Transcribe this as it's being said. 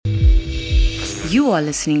You are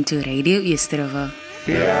listening to Radio East River.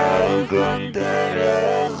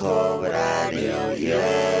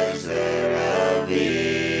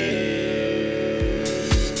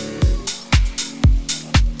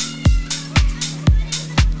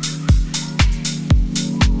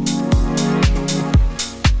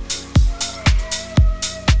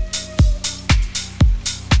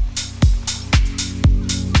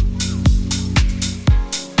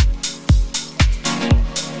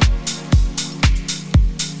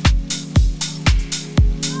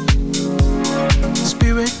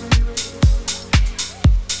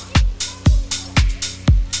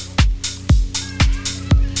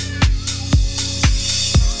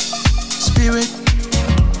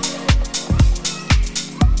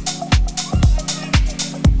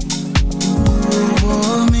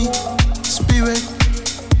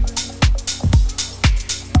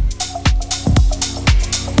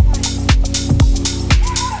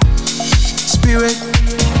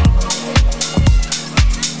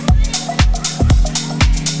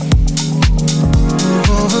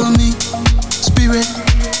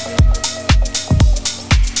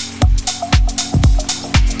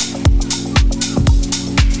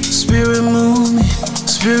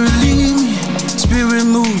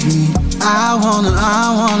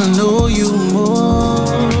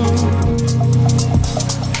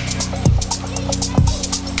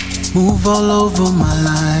 Move all over my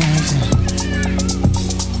life.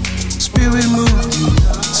 Spirit move me,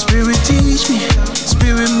 Spirit teach me,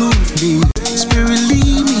 Spirit move me, Spirit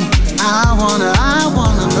lead me. I wanna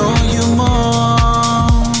know you more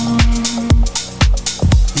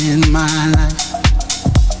in my life.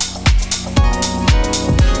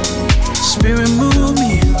 Spirit move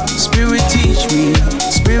me, Spirit teach me,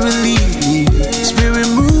 Spirit lead me, Spirit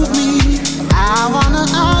move me. I wanna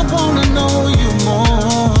know you more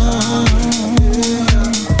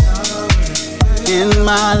in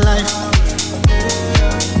my life.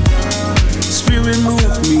 Spirit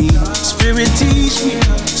move me, Spirit teach me,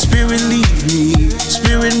 Spirit lead me,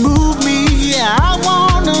 Spirit move me. Yeah, I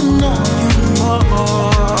wanna know you more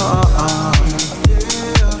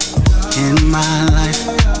in my life.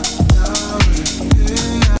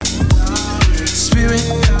 Spirit.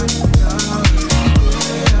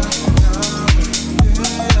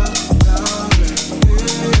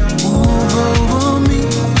 Move over me,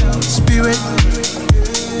 Spirit.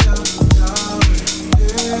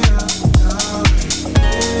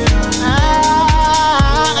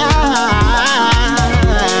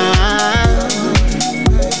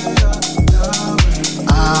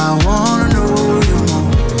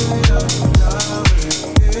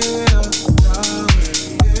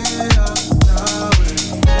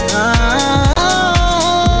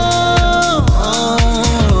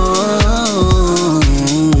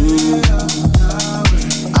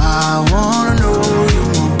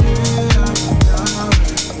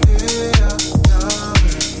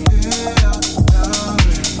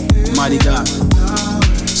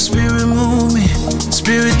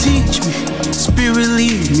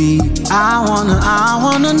 I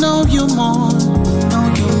wanna know you more,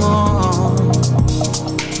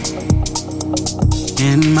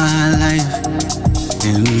 in my life,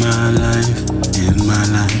 in my life, in my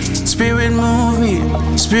life. Spirit move me,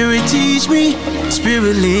 Spirit teach me,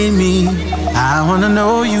 Spirit lead me. I wanna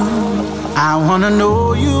know you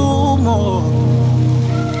more,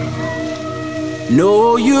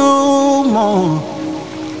 know you more.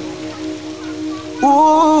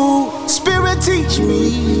 Ooh, Spirit teach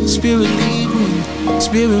me, Spirit lead me,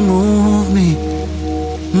 Spirit move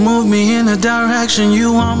me in the direction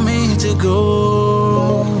you want me to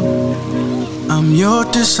go. I'm your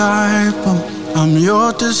disciple, I'm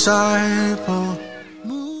your disciple.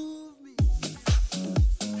 Move me.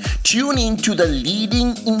 Tune in to the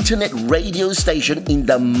leading internet radio station in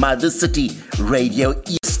the mother city, Radio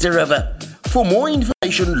East River. For more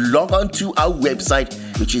information, log on to our website,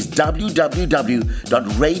 which is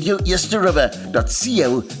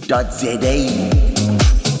www.radioeasterriver.co.za.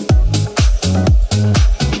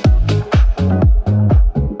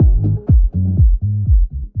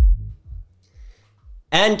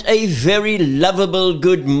 And a very lovable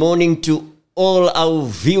good morning to all our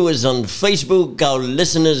viewers on Facebook, our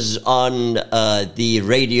listeners on the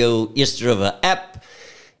Radio East River app.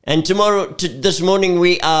 And this morning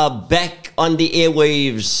we are back on the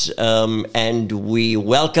airwaves, and we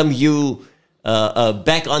welcome you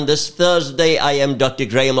back on this Thursday. I am Dr.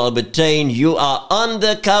 Graham Albertine. You are on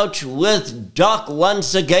the couch with Doc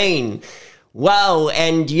once again. Wow,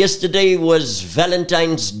 and yesterday was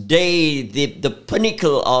Valentine's Day, the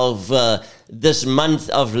pinnacle of this month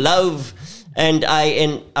of love, and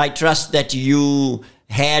I trust that you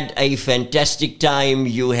had a fantastic time,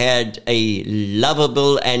 you had a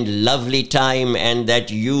lovable and lovely time, and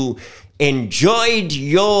that you enjoyed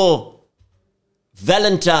your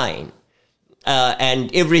Valentine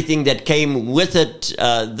and everything that came with it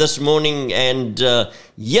this morning. And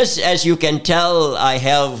yes, as you can tell, I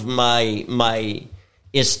have my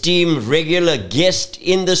esteemed regular guest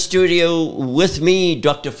in the studio with me,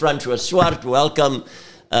 Dr. Francois Swart. Welcome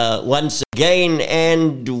once again,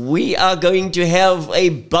 and we are going to have a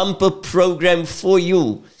bumper program for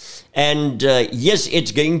you. And yes,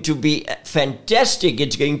 it's going to be fantastic.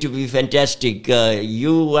 It's going to be fantastic.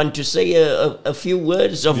 You want to say a few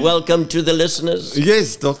words of welcome to the listeners?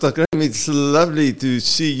 Yes, Dr. Graham, it's lovely to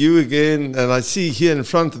see you again. And I see here in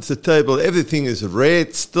front of the table, everything is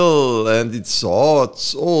red still, and it's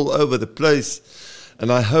hearts all over the place. And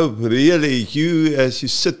I hope really you, as you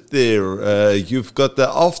sit there, you've got the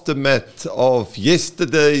aftermath of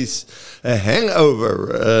yesterday's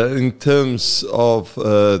hangover in terms of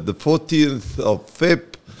the 14th of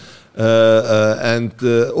Feb and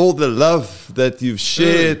all the love that you've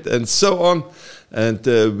shared and so on. And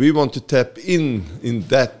we want to tap in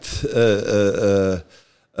that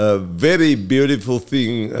very beautiful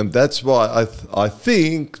thing, and that's why I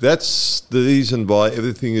think that's the reason why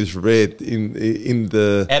everything is red in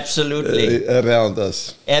the absolutely around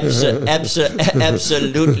us.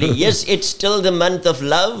 Absolutely, yes. It's still the month of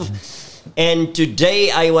love, and today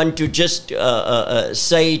I want to just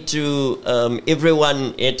say to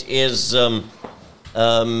everyone, it is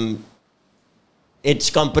it's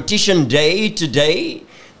competition day today.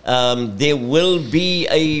 There will be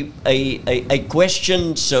a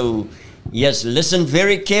question, so yes, listen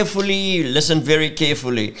very carefully,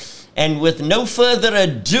 and with no further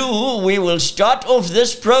ado, we will start off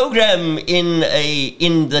this program in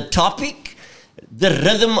the topic, the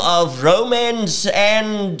rhythm of romance,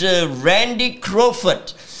 and Randy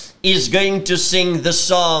Crawford is going to sing the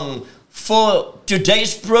song for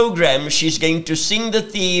today's program. She's going to sing the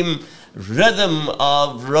theme, Rhythm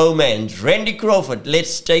of Romance. Randy Crawford,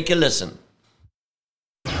 let's take a listen.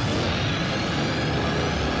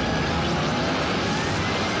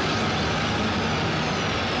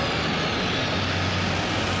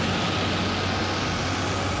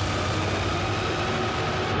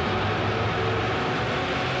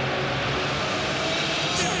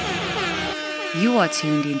 You are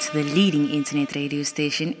tuned into the leading internet radio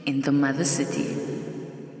station in the Mother City.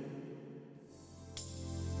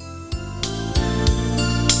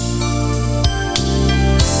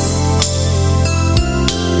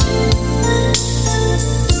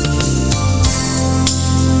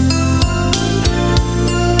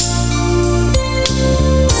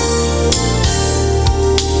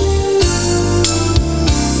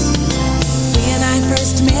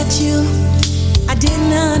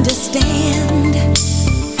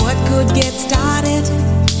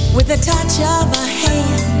 With a touch of a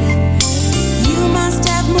hand, you must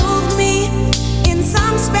have moved me in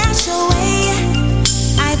some special way.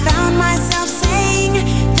 I found myself saying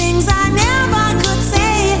things I never could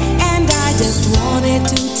say, and I just wanted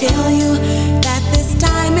to tell you that this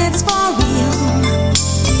time it's for real.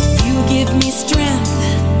 You give me strength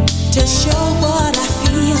to show what I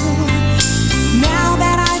feel. Now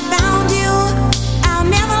that I found you, I'll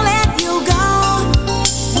never let you go.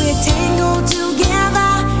 We're tangled together,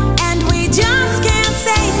 just can't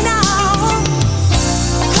say no.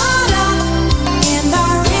 Caught up in the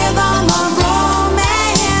rhythm of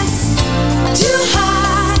romance. Two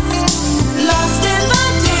hearts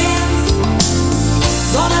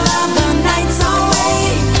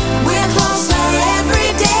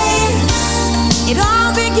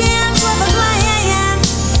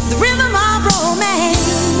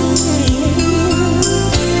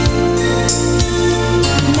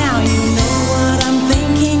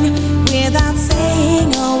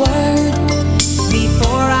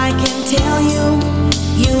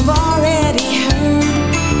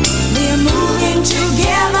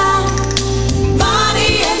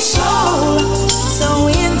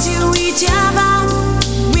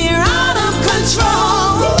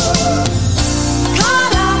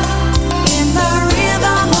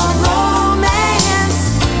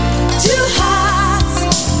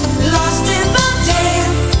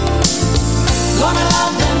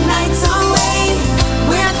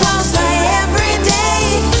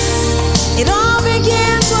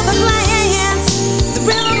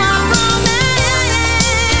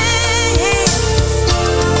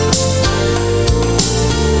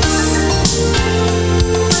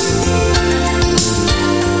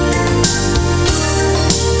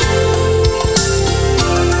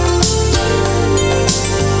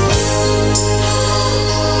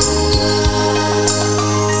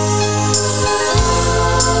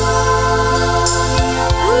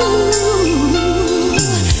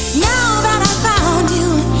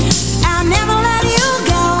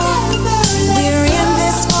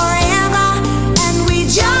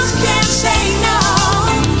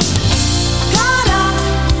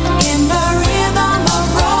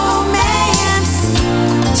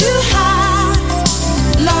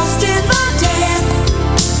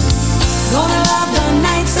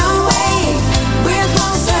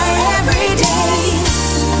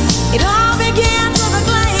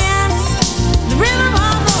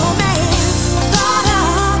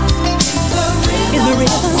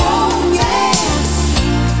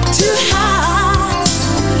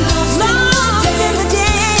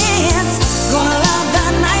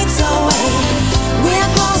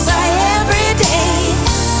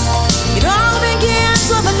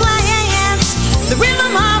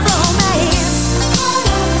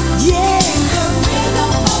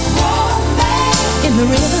the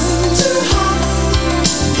rhythm. Too hot,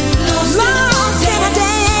 lost in a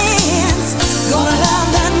dance. Gonna love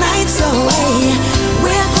the nights away.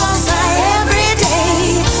 We're closer every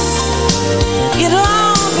day. It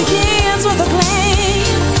all begins with a plan.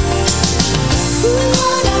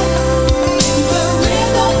 Caught up in the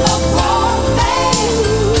rhythm of romance.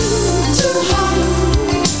 Too hot,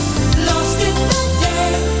 lost in the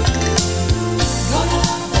day. Gonna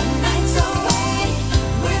love the nights away.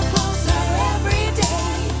 We're closer every day.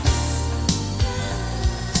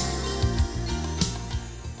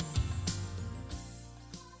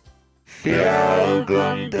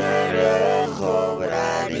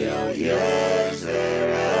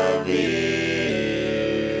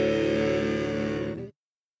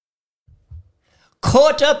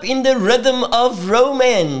 Caught up in the rhythm of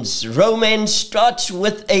romance. Romance starts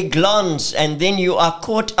with a glance, and then you are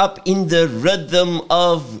caught up in the rhythm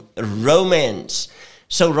of romance.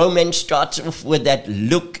 So romance starts off with that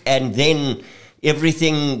look, and then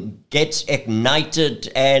everything gets ignited,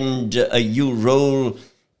 and you roll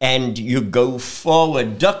and you go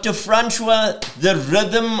forward. Dr. Francois, the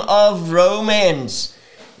rhythm of romance.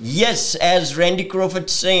 Yes, as Randy Crawford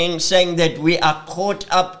saying that we are caught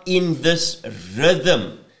up in this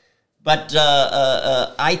rhythm. But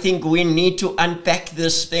I think we need to unpack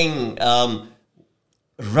this thing.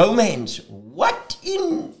 Romance. What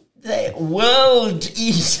in the world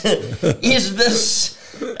is this?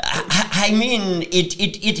 I mean,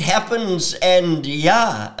 it happens, and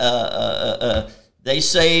they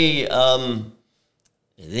say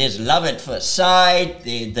there's love at first sight.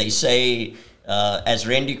 They say, as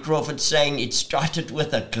Randy Crawford saying, it started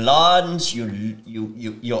with a glance.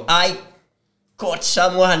 Your eye caught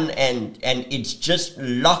someone, and it's just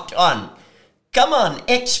locked on. Come on,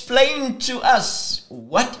 explain to us,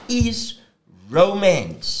 what is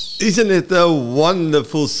romance? Isn't it a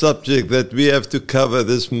wonderful subject that we have to cover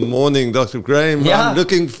this morning, Dr. Graham? Yeah. I'm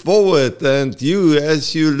looking forward, and you,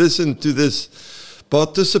 as you listen to this,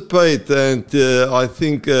 participate, and I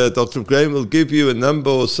think Dr. Graham will give you a number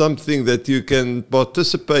or something that you can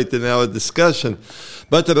participate in our discussion.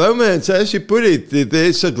 But romance, as you put it,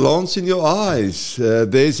 there's a glance in your eyes,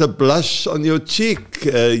 there's a blush on your cheek,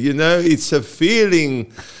 it's a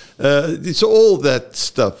feeling, it's all that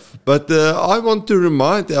stuff. But I want to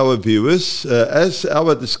remind our viewers, as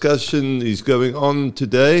our discussion is going on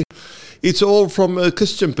today, it's all from a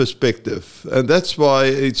Christian perspective, and that's why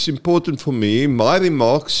it's important for me. My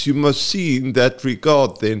remarks, you must see in that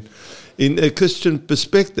regard then, in a Christian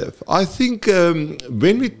perspective. I think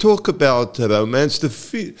when we talk about romance, the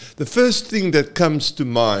first thing that comes to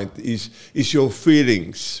mind is your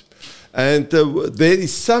feelings. And there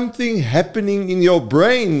is something happening in your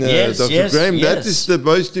brain, Dr. Graham. Yes. That is the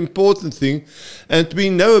most important thing. And we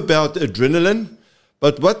know about adrenaline.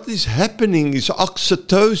 But what is happening is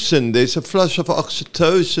oxytocin. There's a flush of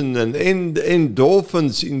oxytocin and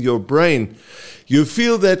endorphins in your brain. You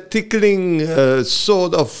feel that tickling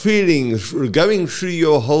sort of feeling going through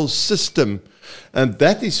your whole system. And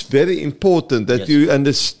that is very important that you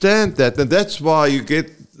understand that. And that's why you get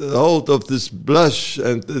hold of this blush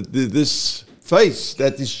and this face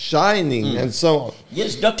that is shining and so on.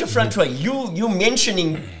 Yes, Dr. Francois, you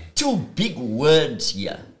mentioning two big words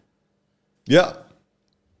here. Yeah.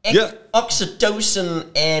 Oxytocin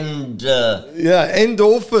and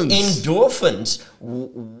endorphins. Endorphins.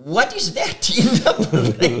 What is that in the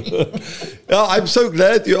brain? I'm so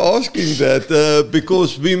glad you're asking that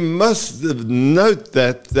because we must note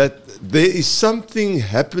that there is something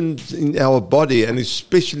happened in our body and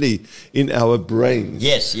especially in our brains.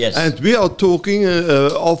 Yes. And we are talking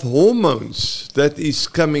of hormones that is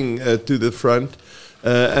coming to the front.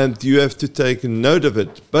 And you have to take note of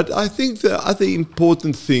it. But I think the other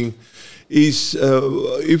important thing is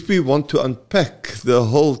if we want to unpack the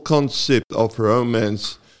whole concept of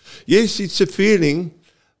romance, yes, it's a feeling,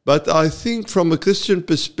 but I think from a Christian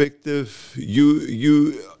perspective,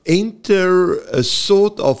 you enter a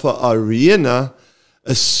sort of an arena,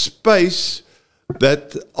 a space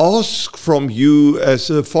that asks from you as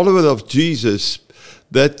a follower of Jesus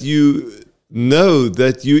that you know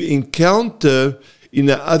that you encounter in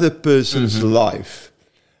another person's life.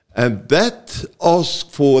 And that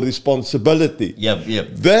asks for responsibility.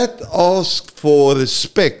 Yep. That asks for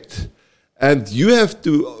respect. And you have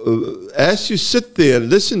to, as you sit there and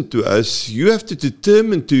listen to us, you have to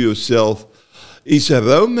determine to yourself, is a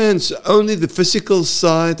romance only the physical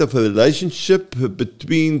side of a relationship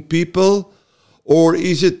between people, or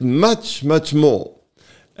is it much, much more?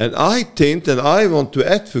 And I want to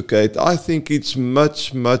advocate, I think it's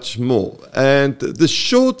much, much more. And the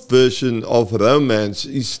short version of romance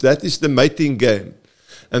is the mating game.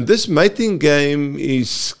 And this mating game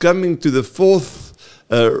is coming to the fourth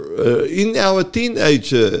in our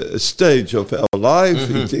teenager stage of our life.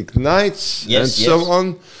 It ignites and so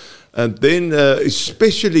on. And then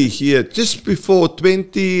especially here, just before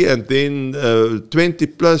 20 and then 20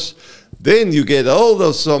 plus, then you get hold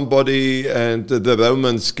of somebody and the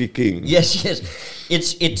romance kicking. Yes.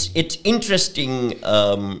 It's interesting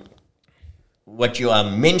what you are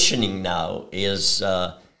mentioning now is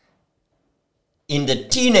in the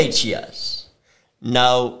teenage years.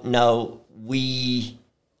 Now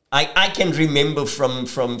I can remember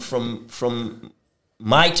from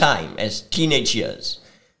my time as teenage years,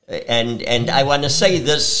 and I want to say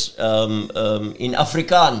this in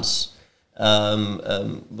Afrikaans.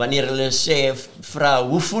 Wanneer hulle sê vra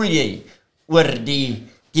hoe voel jy oor die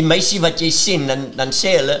meisie wat jy sien, dan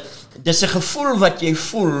sê hulle dis 'n gevoel wat jy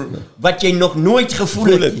voel wat jy nog nooit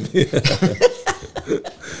gevoel het.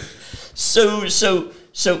 So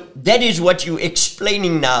that is what you're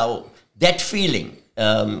explaining now, that feeling.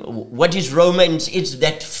 What is romance? It's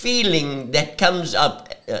that feeling that comes up.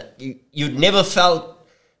 You'd never felt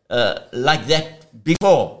like that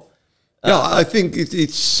before. I think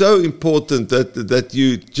it's so important that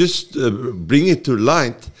you just bring it to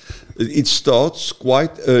light. It starts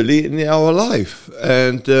quite early in our life,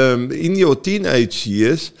 and in your teenage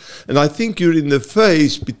years, and I think you're in the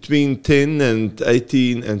phase between 10 and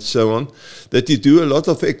 18 and so on, that you do a lot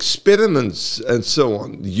of experiments and so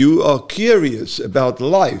on. You are curious about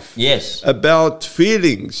life, yes, about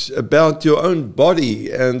feelings, about your own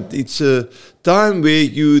body, and it's a time where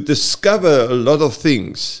you discover a lot of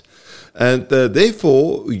things. And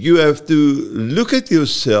therefore, you have to look at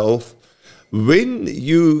yourself when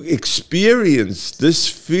you experience this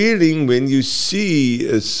feeling, when you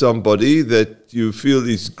see somebody that you feel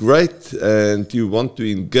is great and you want to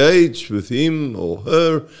engage with him or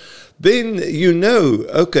her, then you know,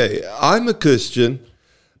 okay, I'm a Christian.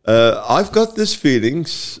 I've got these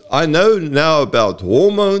feelings. I know now about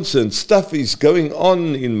hormones and stuff is going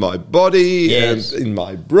on in my body and in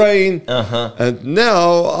my brain. And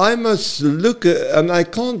now I must look at, and I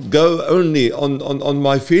can't go only on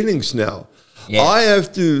my feelings now. Yes. I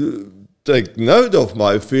have to take note of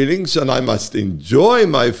my feelings and I must enjoy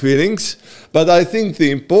my feelings. But I think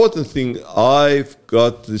the important thing, I've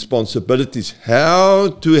got responsibilities how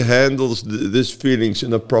to handle these feelings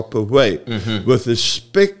in a proper way, with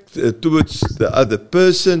respect towards the other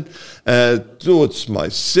person, towards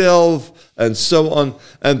myself, and so on.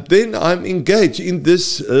 And then I'm engaged in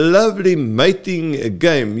this lovely mating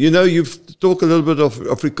game. You know, you've talked a little bit of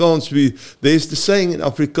Afrikaans. There's the saying in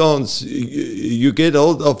Afrikaans, you get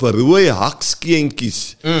hold of rooi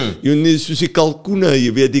hakskeentjies. You need soos die kalkoene,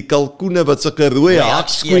 jy weet die kalkoene wat sulke rooi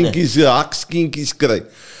hakskeentjies kry.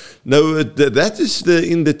 Nou, that is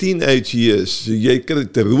in the teenage years. Jy kry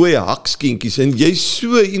die rooi hakskeentjies en jy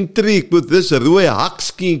so intrigued with this rooi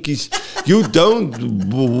hakskeentjies. You don't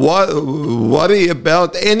worry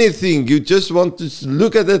about anything. You just want to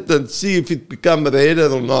look at it and see if it becomes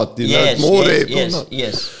redder or not. You know, more red or not.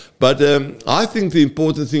 Yes. But I think the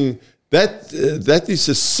important thing, that is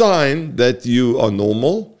a sign that you are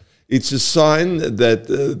normal. It's a sign that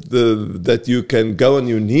that you can go on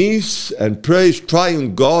your knees and praise, try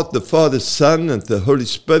on God, the Father, Son, and the Holy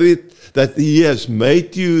Spirit, that He has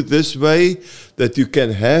made you this way, that you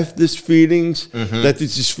can have these feelings, that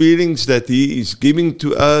it's His feelings that He is giving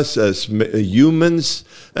to us as humans,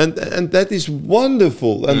 and that is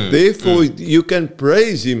wonderful, and therefore you can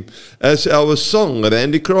praise Him. As our song,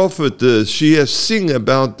 Randy Crawford, she has sing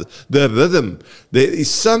about the rhythm. There is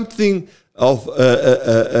something of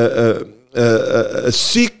a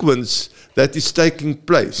sequence that is taking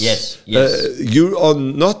place. Yes. You are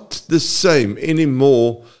not the same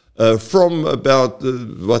anymore from about,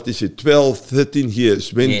 12, 13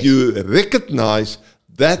 years, when you recognize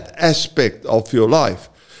that aspect of your life.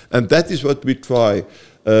 And that is what we try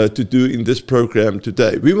to do in this program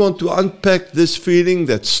today. We want to unpack this feeling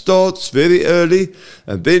that starts very early,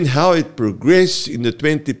 and then how it progresses in the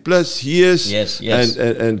 20 plus years. Yes.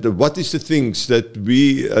 And what is the things that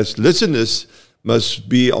we as listeners must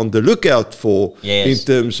be on the lookout for in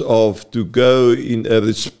terms of to go in a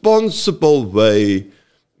responsible way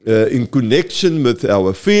in connection with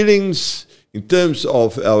our feelings, in terms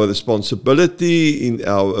of our responsibility in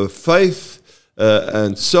our faith,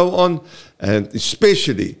 and so on, and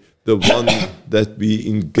especially the one that we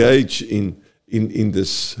engage in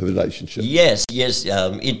this relationship. Yes.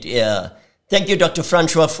 Thank you, Dr.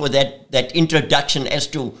 Francois, for that introduction as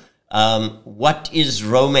to what is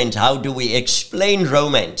romance, how do we explain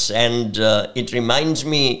romance, and it reminds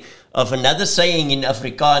me of another saying in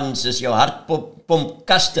Afrikaans is jou hart pomp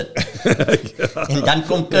custard. En dan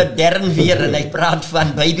kom Kurt Dern weer en hy praat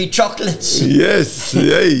van baby chocolates. Yes,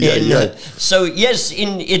 yeah. So yes,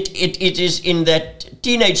 it is in that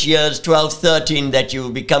teenage years, 12, 13, that you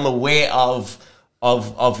become aware of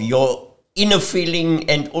your inner feeling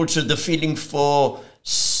and also the feeling for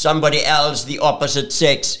somebody else, the opposite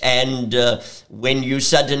sex, and when you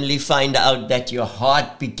suddenly find out that your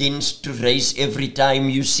heart begins to race every time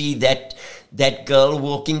you see that girl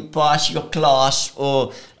walking past your class,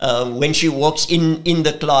 or when she walks in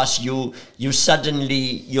the class, you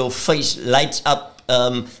suddenly, your face lights up.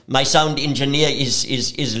 My sound engineer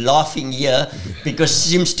is laughing here because it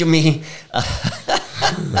seems to me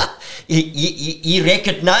he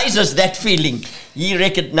recognizes that feeling. He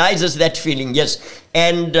recognizes that feeling, yes.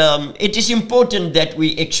 And it is important that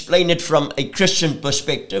we explain it from a Christian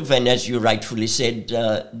perspective. And as you rightfully said,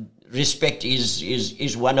 respect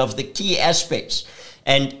is one of the key aspects.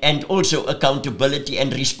 And also accountability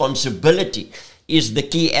and responsibility is the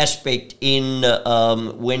key aspect in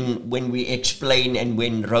when we explain and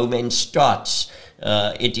when romance starts.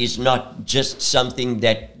 It is not just something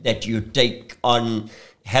that you take on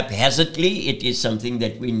haphazardly. It is something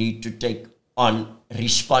that we need to take on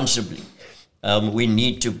responsibly. We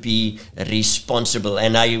need to be responsible.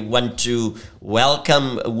 And I want to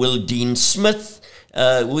welcome Wildeen Smith,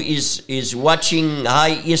 who is watching.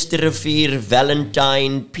 Hi, Easter Rivier,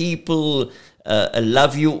 Valentine, people, I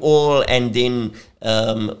love you all. And then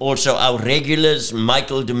also our regulars,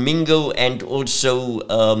 Michael Domingo, and also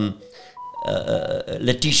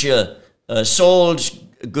Letitia Sauls.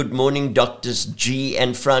 Good morning, Doctors G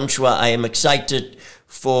and Francois. I am excited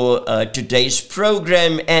for today's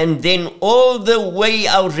program. And then all the way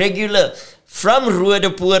our regular from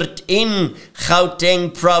Roodepoort in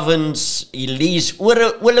Gauteng province, Elise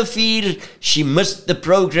Olivier. She missed the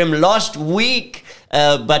program last week,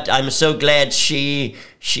 but I'm so glad she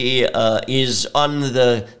is on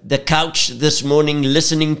the couch this morning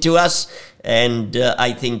listening to us. And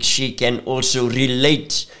I think she can also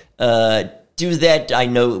relate to that. I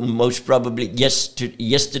know most probably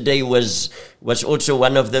yesterday was also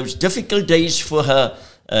one of those difficult days for her.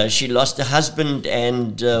 She lost a husband,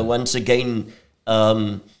 and once again,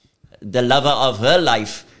 the lover of her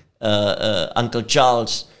life, Uncle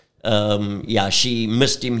Charles, she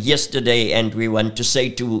missed him yesterday, and we want to say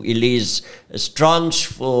to Elise, strongs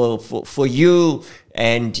for you,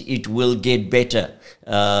 and it will get better.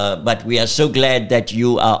 But we are so glad that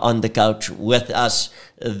you are on the couch with us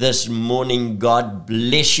this morning. God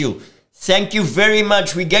bless you. Thank you very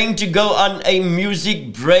much. We're going to go on a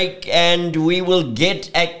music break, and we will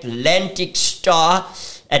get Atlantic Star.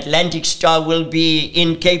 Atlantic Star will be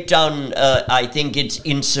in Cape Town. I think it's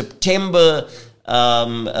in September.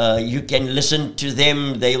 You can listen to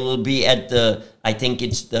them. They will be at I think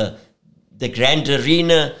it's the Grand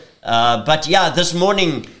Arena. But yeah, this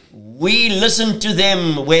morning we listen to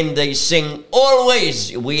them when they sing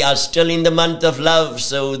Always. We are still in the month of love,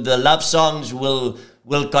 so the love songs will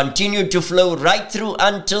continue to flow right through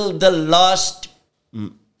until the last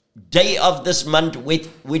day of this month,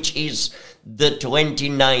 which is the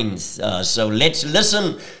 29th. So let's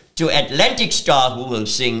listen to Atlantic Star, who will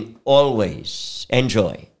sing Always.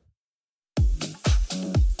 Enjoy.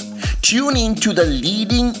 Tune in to the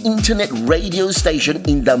leading internet radio station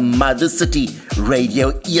in the mother city,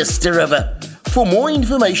 Radio Easter River. For more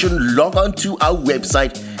information, log on to our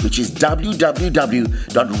website, which is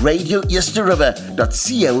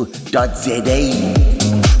www.radioeasterriver.co.za.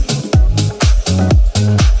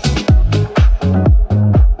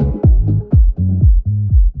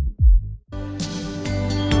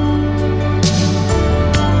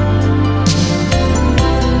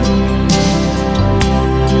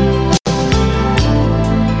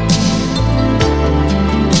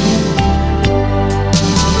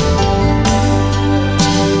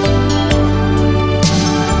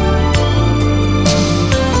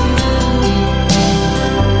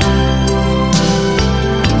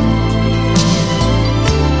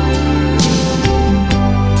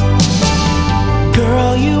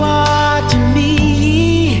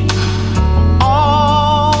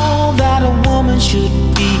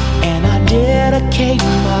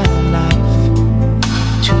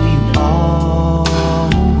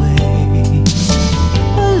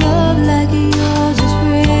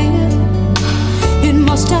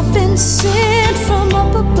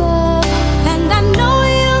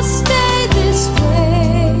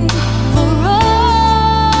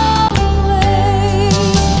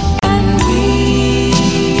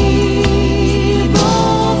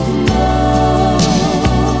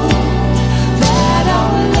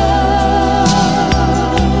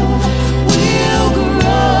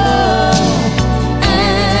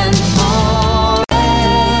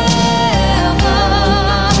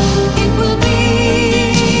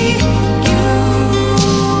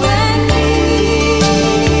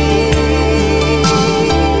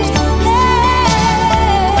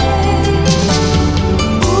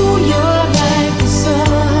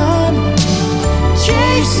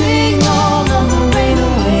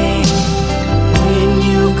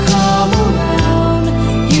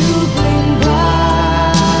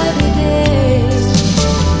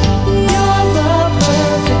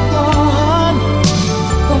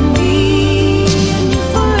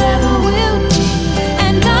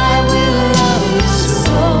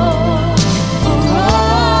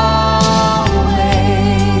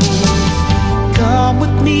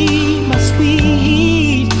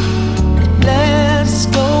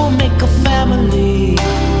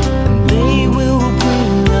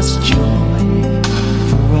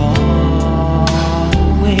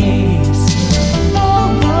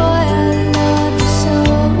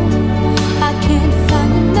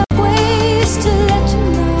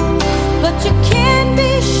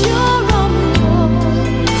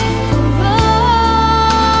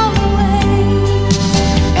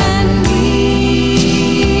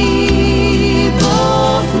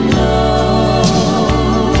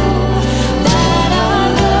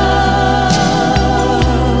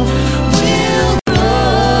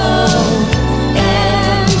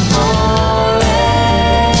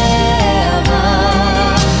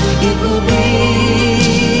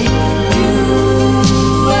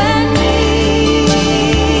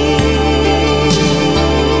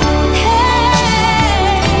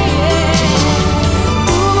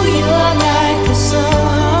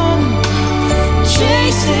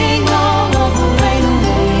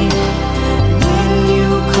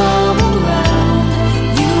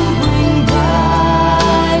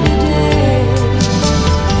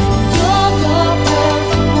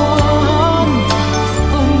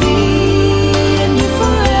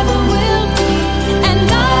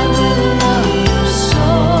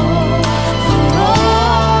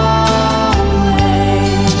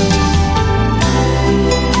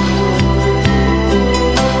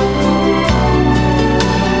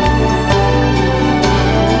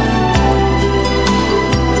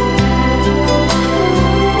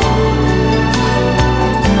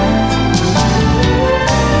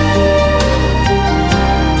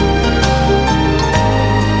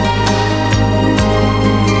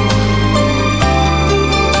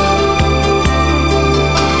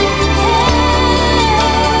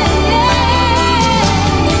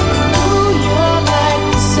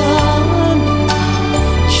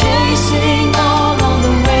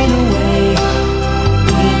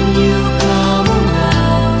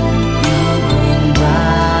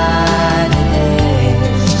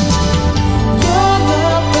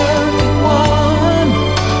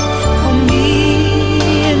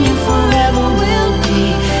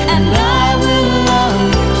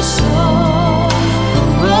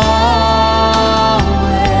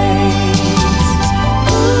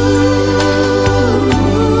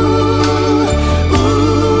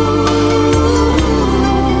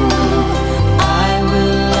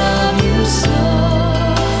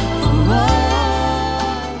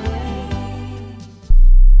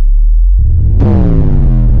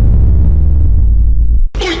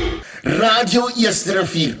 Eerste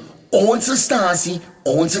Rivier, ons stasie,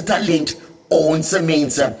 ons talent, ons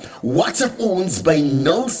mense. WhatsApp ons by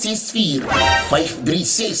 064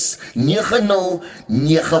 536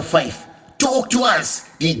 9095. Talk to us,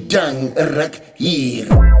 die ding ruk hier.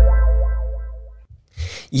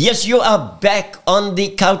 Yes, you are back on the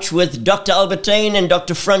couch with Dr. Albertine and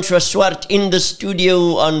Dr. Francois Swart in the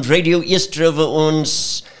studio on Radio East River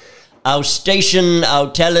ons. Our station, our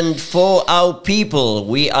talent for our people.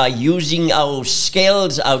 We are using our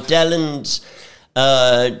skills, our talents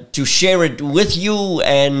to share it with you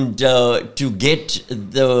and to get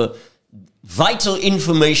the vital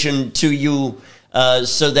information to you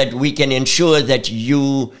so that we can ensure that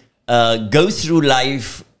you go through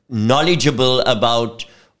life knowledgeable about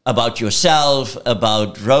yourself,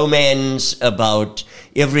 about romance, about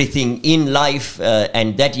everything in life,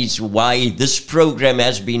 and that is why this program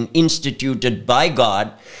has been instituted by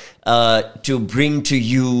God to bring to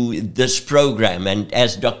you this program. And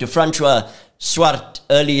as Dr. Francois Swart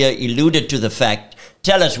earlier alluded to the fact,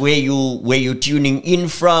 tell us where you're tuning in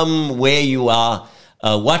from, where you are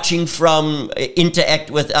watching from,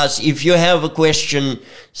 interact with us. If you have a question,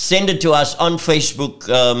 send it to us on Facebook,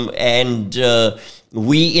 and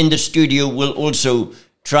we in the studio will also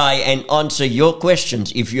try and answer your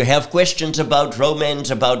questions. If you have questions about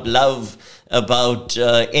romance, about love, about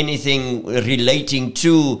anything relating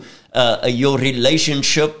to your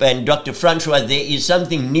relationship, and Dr. Francois, there is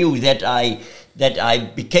something new that I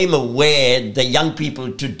became aware. The young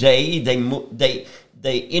people today, they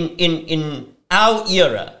in our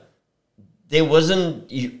era, there wasn't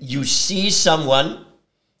you see someone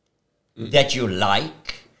that you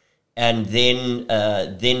like. And then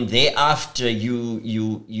thereafter,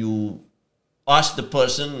 you ask the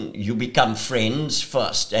person, you become friends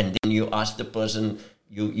first, and then you ask the person,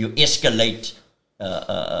 you escalate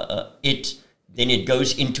it, then it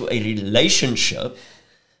goes into a relationship,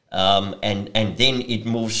 and then it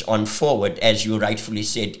moves on forward. As you rightfully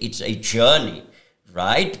said, it's a journey,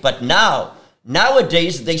 right? But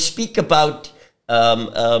nowadays they speak about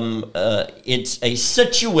it's a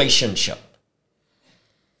situationship.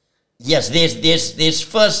 Yes, there's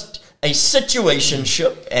first a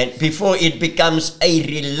situationship, and before it becomes a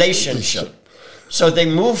relationship. So they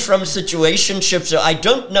move from situationship. So I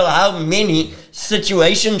don't know how many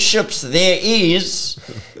situationships there is,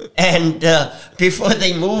 and before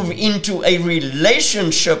they move into a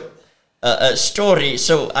relationship story.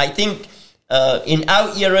 So I think in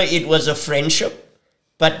our era it was a friendship,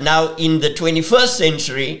 but now in the 21st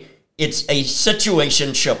century it's a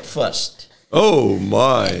situationship first. Oh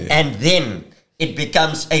my. And then it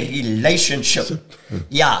becomes a relationship.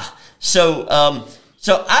 Yeah. So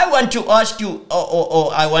I want to ask you,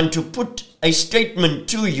 or I want to put a statement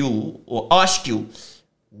to you, or ask you,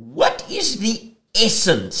 what is the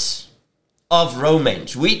essence of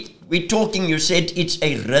romance? We're talking, you said it's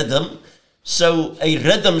a rhythm. So a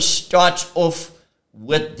rhythm starts off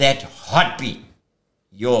with that heartbeat.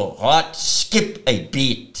 Your heart skip a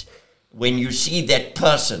beat when you see that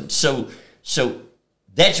person. So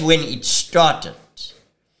that's when it started.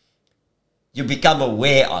 You become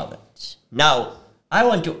aware of it. Now, I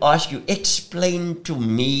want to ask you, explain to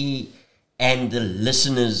me and the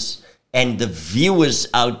listeners and the viewers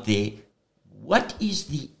out there, what is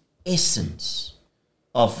the essence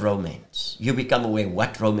of romance? You become aware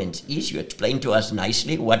what romance is. You explain to us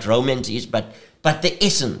nicely what romance is, but the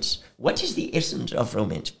essence. What is the essence of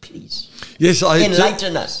romance, please? Yes,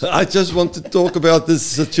 enlighten us. I just want to talk about this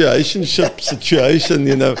situation,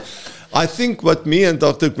 you know. I think what me and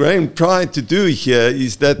Dr. Graham tried to do here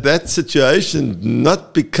is that situation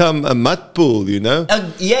not become a mud pool, you know.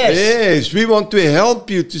 Yes. Yes, we want to help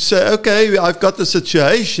you to say, okay, I've got a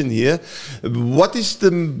situation here. What is the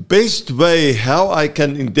best way how I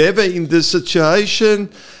can endeavor in this situation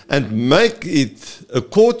and make it a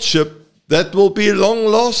courtship that will be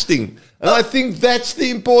long-lasting. And I think that's the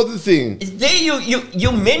important thing. There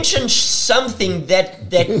you mentioned something that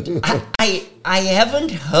I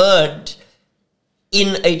haven't heard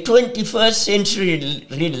in a 21st century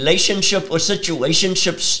relationship or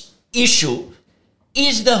situationships issue,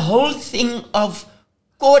 is the whole thing of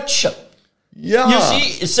courtship. Yeah. You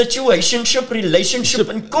see, situationship, relationship,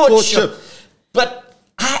 and courtship. But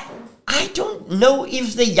I don't know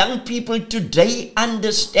if the young people today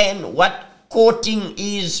understand what courting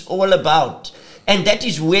is all about. And that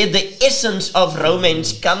is where the essence of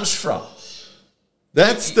romance comes from.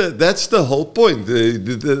 That's the whole point.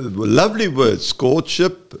 The lovely words,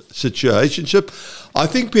 courtship, situationship. I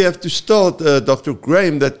think we have to start, Dr.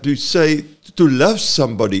 Graham, that to say to love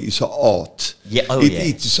somebody is an art. Yeah,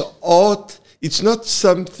 It is an art. It's not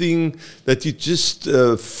something that you just,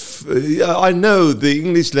 I know the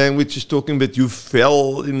English language is talking about you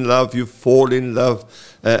fell in love, you fall in love,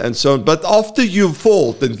 and so on. But after you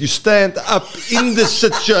fall and you stand up in the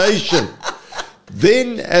situation,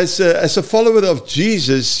 then as a follower of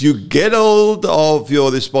Jesus, you get hold of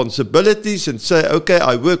your responsibilities and say, okay,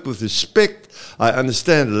 I work with respect. I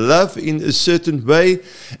understand love in a certain way,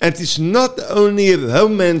 and it's not only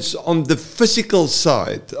romance on the physical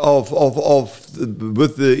side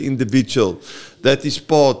with the individual. That is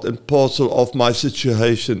part and parcel of my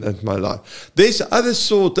situation and my life. There's other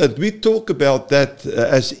sort, and we talk about that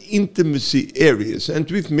as intimacy areas, and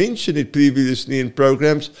we've mentioned it previously in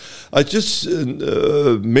programs. I just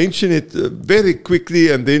mention it very quickly,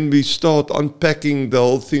 and then we start unpacking the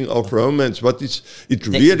whole thing of romance. What is it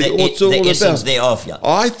really also all about? Thereof, yeah.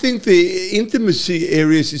 I think the intimacy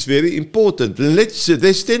areas is very important. And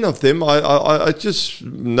there's 10 of them. I just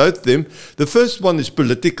note them. The first one is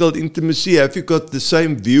political intimacy. Have you got the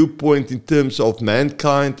same viewpoint in terms of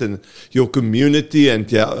mankind and your community and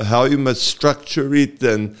how you must structure it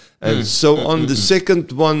and so on? The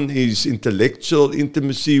second one is intellectual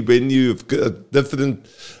intimacy, when you've got different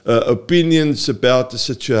opinions about the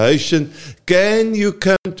situation. Can you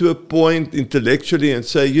come to a point intellectually and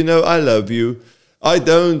say, I love you, I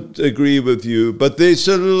don't agree with you, but there's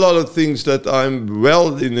a lot of things that I'm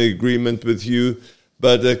well in agreement with you.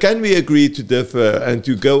 But can we agree to differ and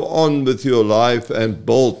to go on with your life and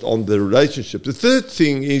build on the relationship? The third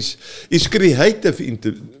thing is creative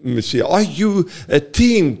intimacy. Are you a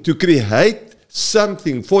team to create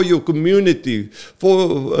something for your community,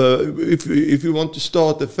 for if you want to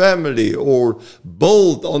start a family or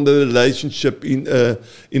build on the relationship in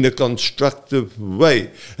a constructive way?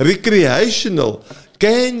 Recreational.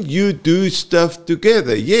 Can you do stuff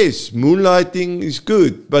together? Yes, moonlighting is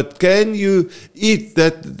good, but can you eat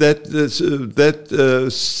that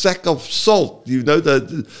sack of salt?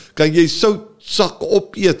 Kan jy sak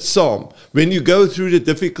opeet saam when you go through the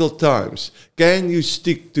difficult times? Can you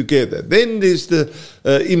stick together? Then there's the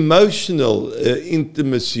emotional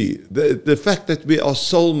intimacy, the fact that we are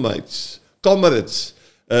soulmates, comrades,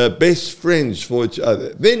 best friends for each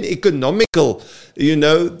other. Then economical,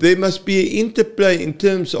 there must be an interplay in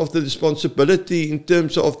terms of the responsibility, in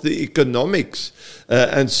terms of the economics,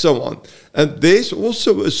 and so on. And there's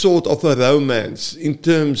also a sort of a romance in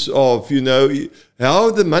terms of,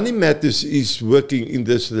 how the money matters is working in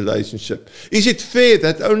this relationship. Is it fair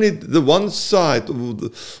that only the one side or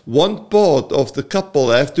the one part of the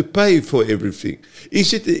couple have to pay for everything?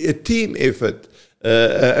 Is it a team effort?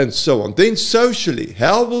 And so on. Then socially,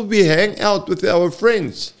 how will we hang out with our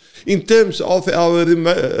friends in terms of our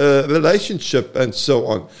relationship and so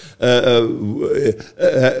on?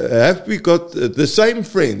 Have we got the same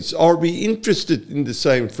friends? Are we interested in the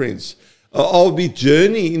same friends? Are we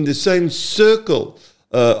journeying in the same circle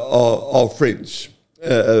of friends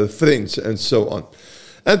and so on?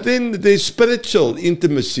 And then there's spiritual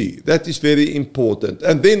intimacy. That is very important.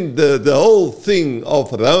 And then the whole thing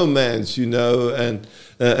of romance,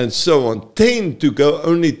 and so on, tend to go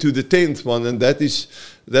only to the 10th one, and that is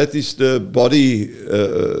the body,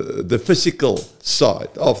 the physical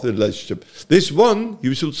side of the relationship. There's one,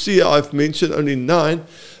 you should see I've mentioned only 9,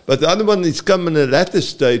 but the other one is come in a latter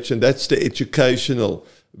stage, and that's the educational.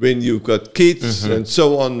 When you've got kids and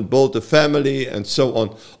so on, build a family and so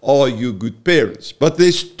on, are you good parents? But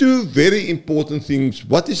there's 2 very important things.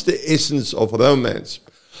 What is the essence of romance?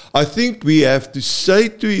 I think we have to say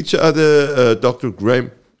to each other, Dr.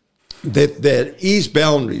 Graham, that there is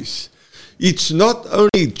boundaries. It's not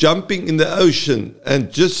only jumping in the ocean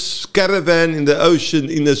and just caravan in the ocean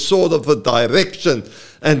in a sort of a direction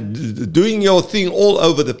and doing your thing all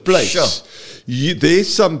over the place. Sure.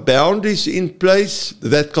 There's some boundaries in place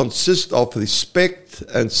that consist of respect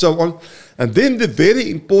and so on. And then the very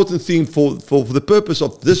important thing for the purpose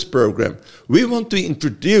of this program, we want to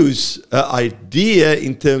introduce an idea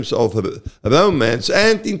in terms of romance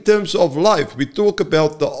and in terms of life. We talk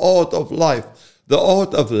about the art of life, the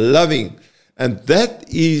art of loving. And that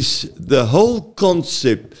is the whole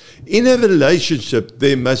concept. In a relationship,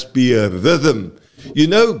 there must be a rhythm.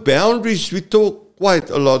 Boundaries we talk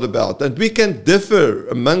quite a lot about, and we can differ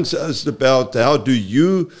amongst us about how do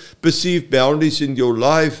you perceive boundaries in your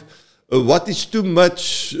life, what is too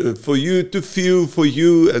much for you, too few for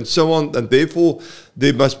you, and so on. And therefore,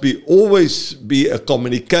 there must always be a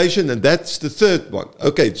communication, and that's the third one.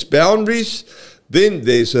 Okay, it's boundaries, then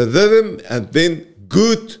there's a rhythm, and then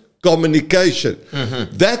good communication.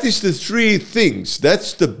 That is the 3 things.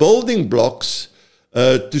 That's the building blocks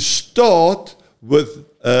to start with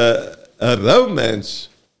a romance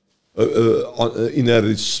in a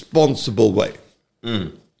responsible way.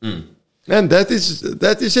 And that is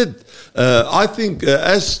it. I think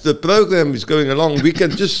as the program is going along, we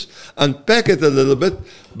can just unpack it a little bit.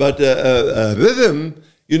 But rhythm,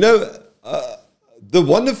 the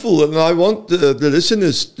wonderful, and I want the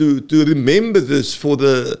listeners to remember this for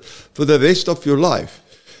the rest of your life.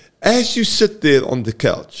 As you sit there on the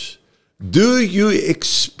couch, do you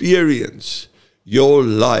experience your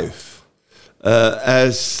life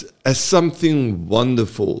as something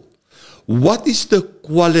wonderful? What is the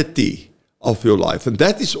quality of your life? And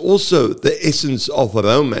that is also the essence of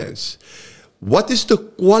romance. What is the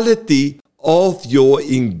quality of your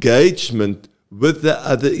engagement with the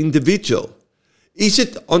other individual? Is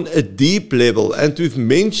it on a deep level? And we've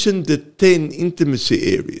mentioned the 10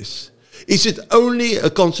 intimacy areas. Is it only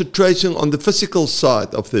a concentration on the physical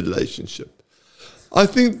side of the relationship? I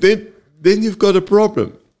think then you've got a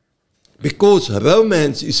problem. Because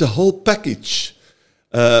romance is a whole package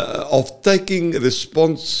of taking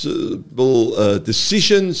responsible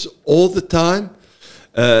decisions all the time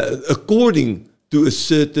according to a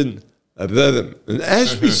certain rhythm. And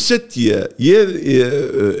as we sit here at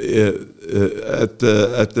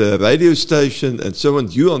the radio station and so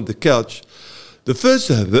on, you on the couch, the first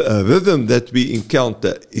rhythm that we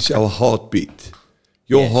encounter is our heartbeat.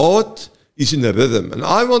 Your heart is in a rhythm. And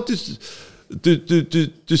I want to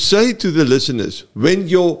say to the listeners, when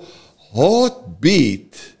your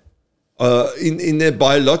heartbeat in a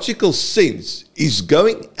biological sense is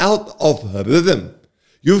going out of rhythm,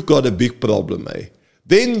 you've got a big problem, eh?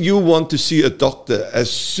 Then you want to see a doctor as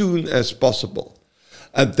soon as possible.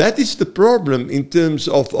 And that is the problem in terms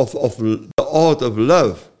of the art of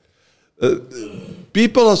love.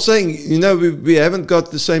 People are saying, we haven't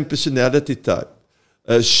got the same personality type.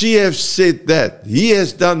 She has said that, he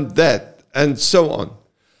has done that, and so on.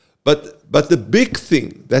 But the big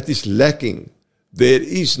thing that is lacking, there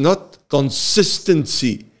is not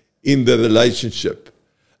consistency in the relationship.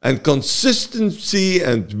 And consistency,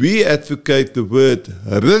 and we advocate the word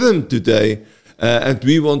rhythm today, and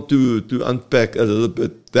we want to unpack a little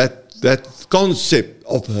bit that concept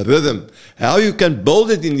of rhythm, how you can build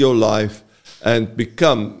it in your life and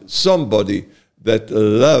become somebody that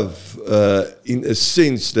love in a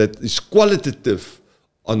sense that is qualitative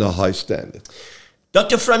on a high standard.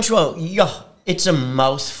 Dr. Francois, it's a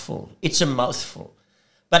mouthful. It's a mouthful.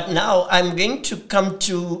 But now I'm going to come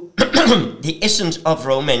to the essence of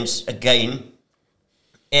romance again,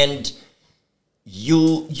 and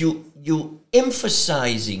you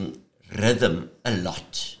emphasizing rhythm a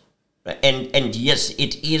lot, and yes,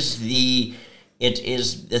 it is the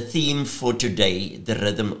theme for today, the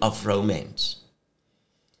rhythm of romance.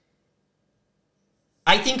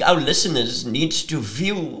 I think our listeners need to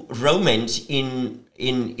view romance in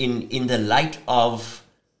the light of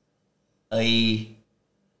a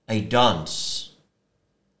dance.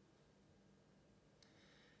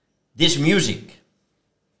 This music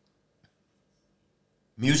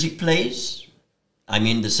plays. I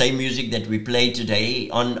mean, the same music that we play today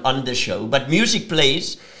on the show, but music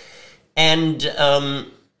plays, and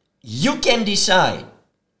you can decide.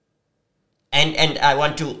 And I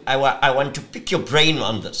want to pick your brain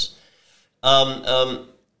on this.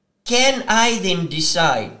 Can I then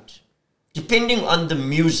decide, depending on the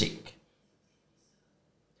music,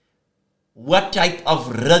 what type of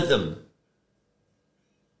rhythm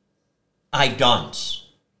I dance?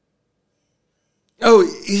 Oh,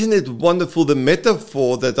 isn't it wonderful, the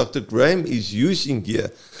metaphor that Dr. Graham is using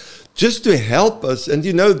here, just to help us. And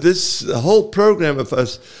this whole program of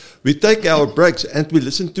us, we take our breaks and we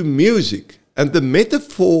listen to music. And the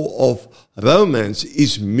metaphor of romance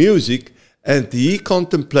is music, and he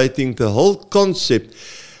contemplating the whole concept.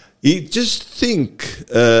 He just think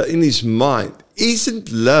in his mind,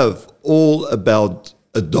 isn't love all about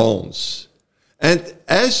a dance? And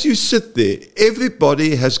as you sit there,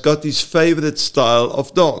 everybody has got his favorite style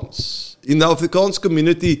of dance. In the Afrikaans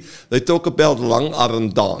community, they talk about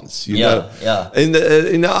langarm dance, you know. Yeah. In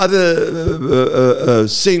the other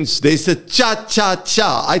sense, there's a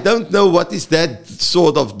cha-cha-cha. I don't know what is that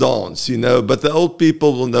sort of dance, but the old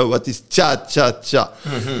people will know what is cha-cha-cha.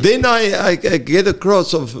 Mm-hmm. Then I get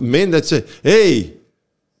across of men that say, hey,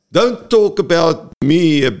 don't talk about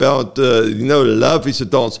me, about, love is a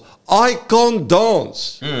dance. I can't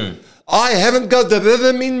dance. I haven't got the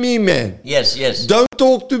rhythm in me, man. Yes. Don't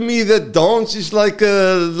talk to me that dance is like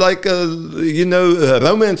a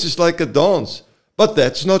romance is like a dance. But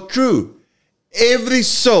that's not true. Every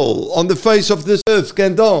soul on the face of this earth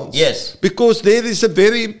can dance. Yes. Because there is a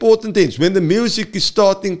very important thing. When the music is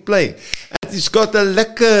starting playing. And it's got a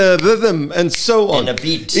lekker rhythm and so on. And a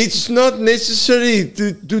beat. It's not necessary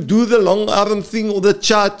to do the long arm thing or the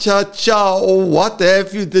cha-cha-cha or what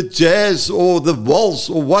have you, the jazz or the waltz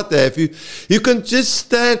or what have you. You can just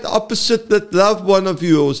stand opposite that loved one of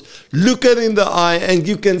yours, look her in the eye, and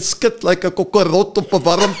you can skit like a kokkerot op 'n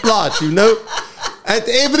warm plaat, you know? And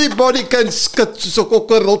everybody can skit soos 'n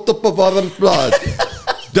kokkerot op 'n warm plaat.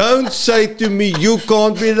 Don't say to me, you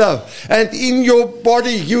can't be loved. And in your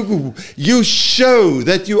body, you show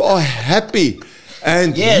that you are happy.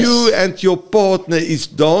 And you and your partner is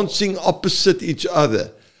dancing opposite each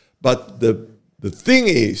other. But the thing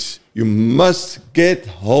is, you must get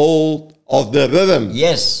hold of the rhythm.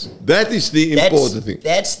 Yes. That is the important thing.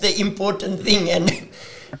 That's the important thing.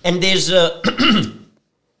 And there's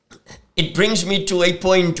it brings me to a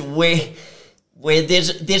point where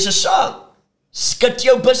there's a song. Skit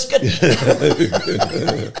jou biscuit.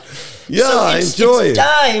 Yeah, enjoy it.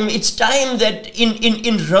 It's time that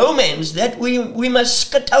in romance that we must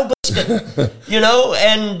skit our biscuit, you know,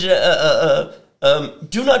 and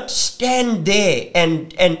do not stand there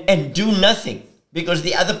and do nothing, because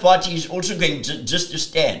the other party is also going to just to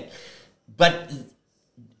stand. But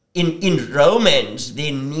in romance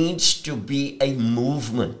there needs to be a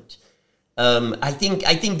movement. I think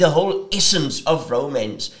the whole essence of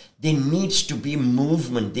romance, there needs to be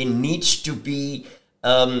movement. There needs to be,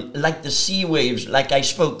 like the sea waves, like I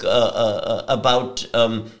spoke about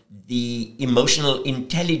the emotional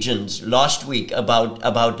intelligence last week,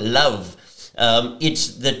 about love. It's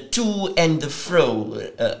the to and the fro.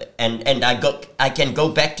 And I can go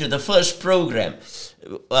back to the first program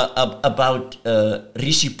about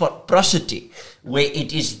reciprocity, where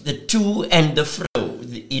it is the to and the fro.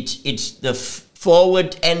 It's the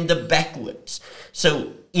forward and the backwards.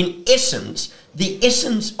 So in essence, the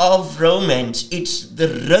essence of romance, it's the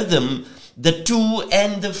rhythm, the to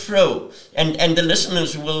and the fro. And the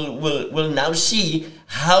listeners will now see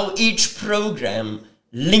how each program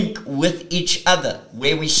link with each other,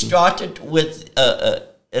 where we started with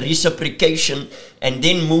reciprocation and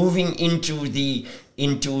then moving into the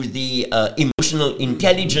emotional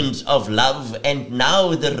intelligence of love, and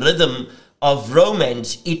now the rhythm of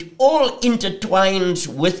romance. It all intertwines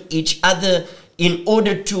with each other in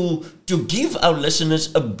order to give our listeners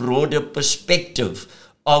a broader perspective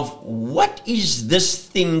of what is this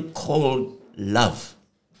thing called love.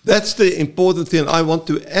 That's the important thing I want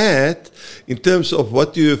to add in terms of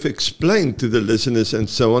what you have explained to the listeners and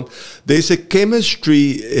so on. There's a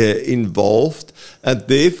chemistry involved, and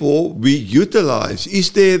therefore we utilize. Is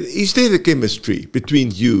there a chemistry between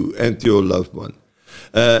you and your loved one?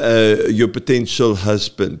 Your potential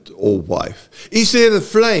husband or wife? Is there a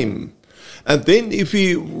flame? And then if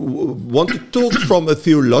we want to talk from a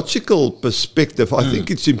theological perspective, I think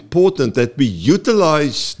it's important that we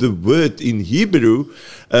utilize the word in Hebrew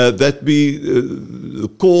that we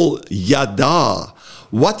call yada.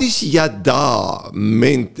 What is yada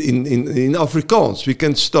meant in Afrikaans? We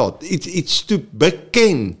can start. It's to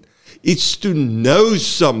beken. It's to know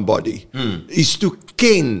somebody. It's to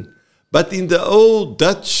ken. But in the old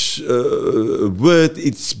Dutch word,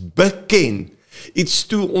 it's beken. It's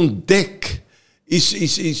to ontdek.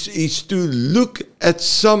 It's to look at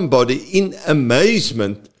somebody in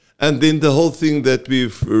amazement, and then the whole thing that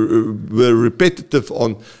were repetitive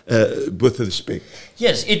on with respect.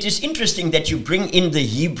 Yes, it is interesting that you bring in the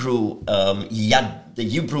Hebrew the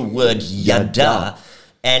Hebrew word yada,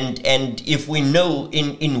 and if we know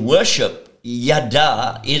in worship,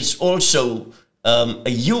 yada is also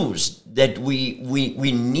used, that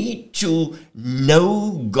we need to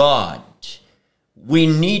know God. We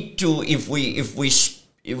need to, if we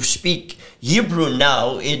speak Hebrew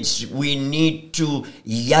now, we need to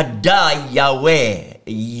yada Yahweh,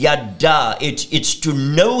 yada. It's to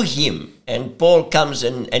know Him. And Paul comes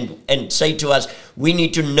and say to us, we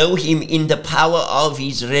need to know Him in the power of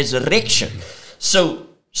His resurrection. So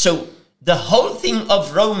the whole thing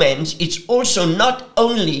of romance, it's also not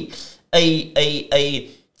only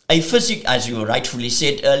a physical, as you rightfully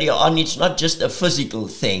said earlier on, it's not just a physical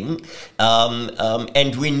thing,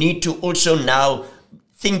 and we need to also now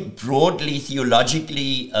think broadly,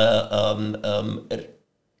 theologically,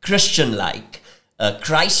 Christian-like,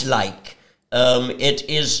 Christ-like. It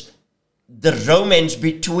is the romance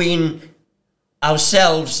between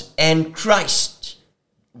ourselves and Christ.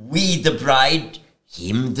 We the bride,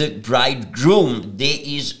 Him the bridegroom. There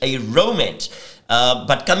is a romance.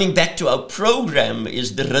 But coming back to our program,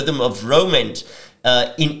 is the rhythm of romance.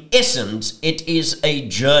 In essence, it is a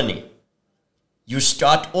journey. You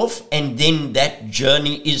start off, and then that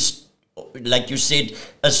journey is, like you said,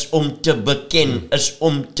 is om te beken, is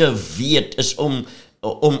om te weet, is om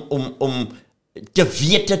om te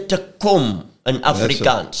wete te kom in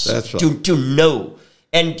Afrikaans. That's right. To know.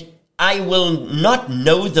 And I will not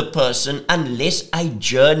know the person unless I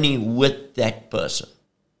journey with that person.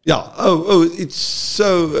 Yeah. It's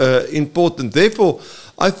so important. Therefore,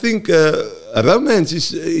 I think romance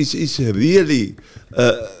is really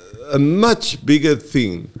a much bigger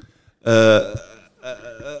thing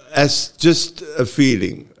as just a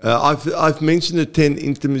feeling. I've mentioned the 10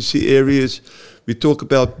 intimacy areas. We talk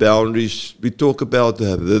about boundaries. We talk about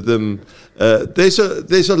rhythm. There's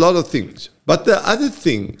a lot of things. But the other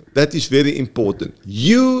thing that is very important,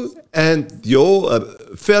 you and your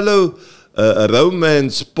fellow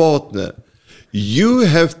romance partner, you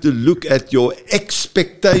have to look at your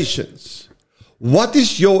expectations. What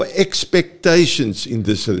is your expectations in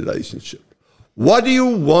this relationship? What do you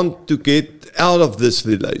want to get out of this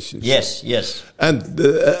relationship? Yes. And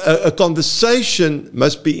a conversation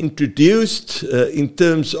must be introduced in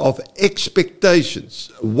terms of expectations.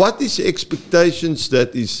 What is expectations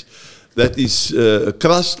that is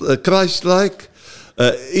Christ-like?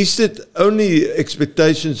 Is it only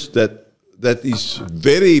expectations that is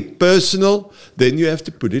very personal? Then you have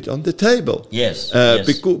to put it on the table. Yes.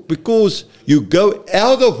 Because you go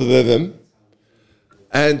out of rhythm.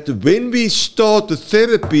 And when we start the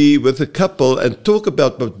therapy with a couple and talk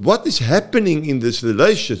about what is happening in this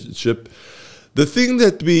relationship, the thing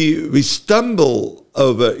that we stumble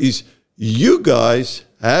over is you guys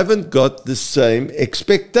haven't got the same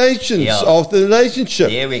expectations of the relationship.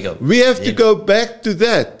 There we go. We have to go back to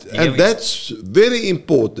that. And that's very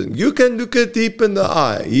important. You can look her deep in the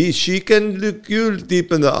eye. She can look you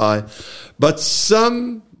deep in the eye. But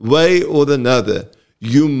some way or another,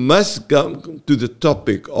 you must come to the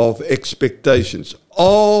topic of expectations.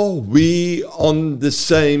 Are we on the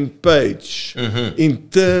same page in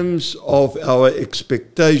terms of our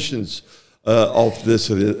expectations of this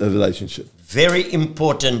relationship? Very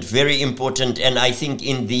important. And I think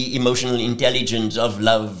in the emotional intelligence of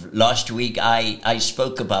love last week, I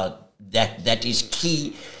spoke about that. That is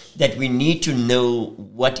key, that we need to know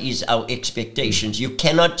what is our expectations. You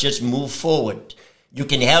cannot just move forward. You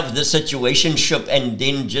can have the situationship and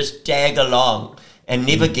then just tag along and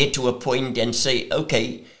never get to a point and say,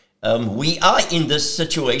 okay, we are in this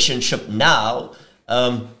situationship now.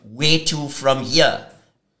 Where to from here?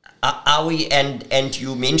 Are we? And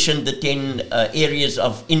you mentioned the 10 areas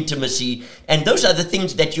of intimacy, and those are the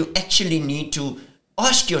things that you actually need to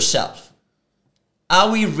ask yourself. Are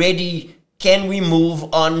we ready? Can we move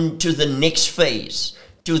on to the next phase,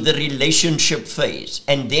 to the relationship phase?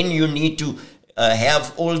 And then you need to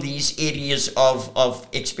have all these areas of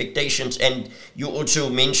expectations. And you also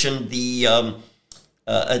mentioned the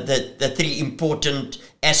 3 important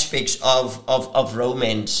aspects of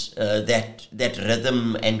romance, that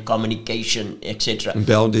rhythm and communication, etc. And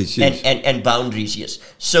boundaries, yes. And boundaries, yes.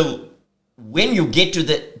 So when you get to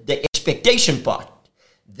the expectation part,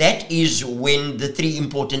 that is when the 3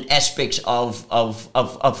 important aspects of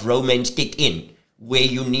romance kick in, where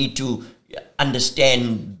you need to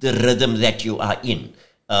understand the rhythm that you are in.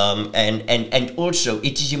 And also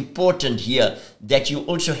it is important here that you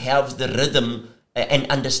also have the rhythm and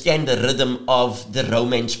understand the rhythm of the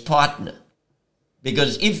romance partner.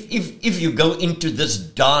 Because if you go into this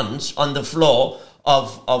dance on the floor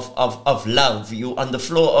of love, you on the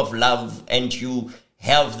floor of love, and you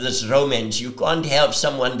have this romance, you can't have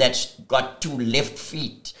someone that's got 2 left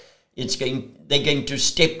feet. They're going to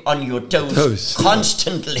step on your toes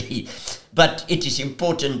constantly. But it is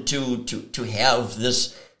important to have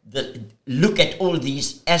this, look at all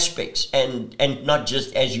these aspects and not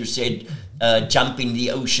just, as you said, jump in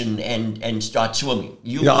the ocean and start swimming.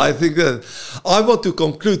 I think that I want to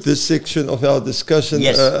conclude this section of our discussion,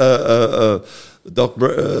 yes.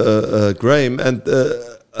 Dr. Graham, and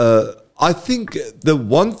I think the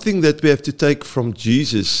one thing that we have to take from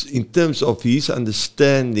Jesus in terms of his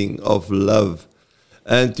understanding of love,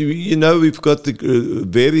 and we've got the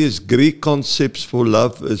various Greek concepts for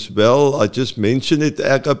love as well. I just mentioned it,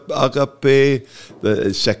 agape,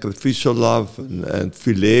 the sacrificial love, and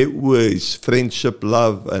phileo is friendship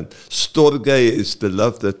love, and storge is the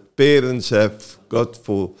love that parents have got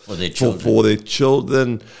for their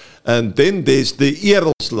children. And then there's the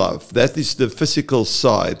eros love. That is the physical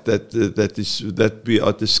side that we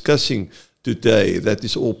are discussing today. That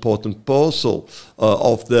is all part and parcel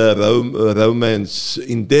of the romance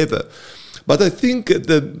endeavor. But I think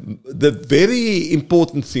the very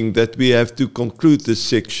important thing that we have to conclude this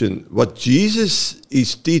section, what Jesus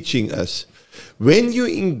is teaching us, when you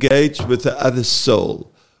engage with the other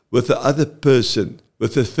soul, with the other person,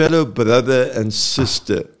 with a fellow brother and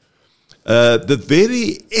sister, the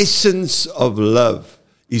very essence of love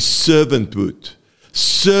is servanthood.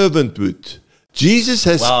 Servanthood. Jesus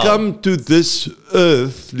has come to this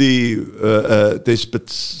earthly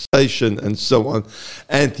dispensation and so on,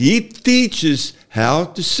 and he teaches how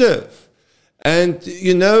to serve. And,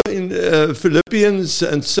 you know, in Philippians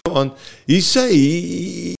and so on, he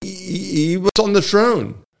was on the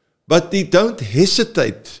throne, but he don't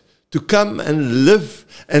hesitate to come and live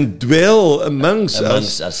and dwell amongst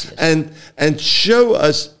us yes. and show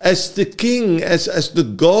us as the King, as the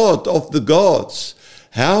God of the gods,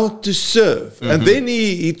 how to serve. Mm-hmm. And then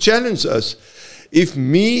he challenged us, if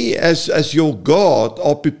me as your God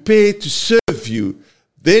are prepared to serve you,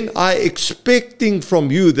 then I expecting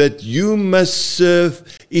from you that you must serve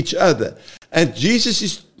each other. And Jesus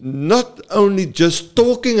is not only just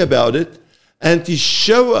talking about it, and he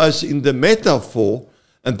show us in the metaphor,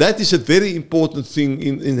 and that is a very important thing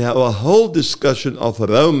in our whole discussion of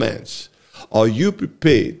romance. Are you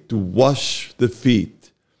prepared to wash the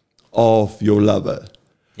feet of your lover?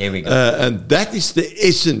 There we go. And that is the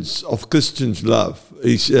essence of Christian love.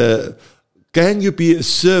 Is can you be a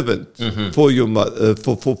servant for your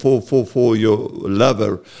for your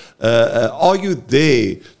lover? Are you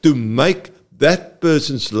there to make that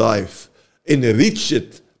person's life, enrich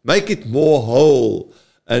it, make it more whole,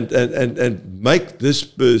 and make this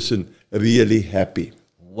person really happy?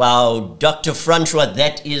 Wow, Dr. Francois,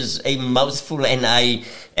 that is a mouthful. And I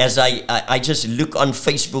just look on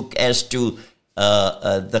Facebook as to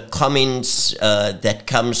the comments that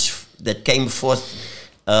came forth.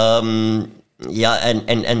 And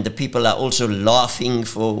the people are also laughing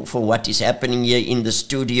for what is happening here in the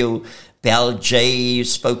studio. Bell J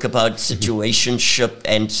spoke about situationship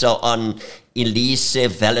and so on. Elise,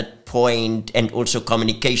 valid point, and also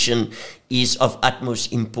communication is of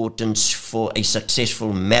utmost importance for a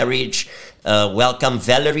successful marriage. Welcome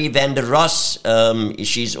Valerie van der Ross.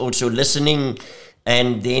 She's also listening.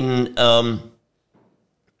 And then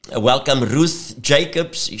welcome Ruth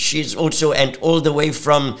Jacobs. She's also, and all the way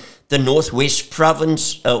from the Northwest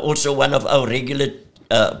Province, also one of our regular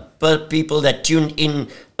people that tune in.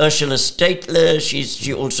 Ursula Statler,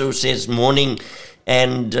 she also says morning,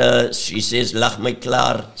 and she says lag my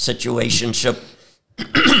klaar, situationship,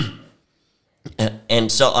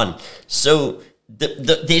 and so on. So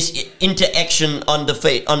there's interaction on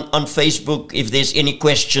on Facebook. If there's any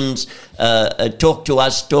questions, talk to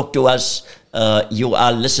us. You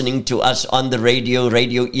are listening to us on the Radio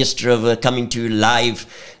East River, coming to you live.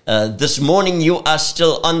 This morning you are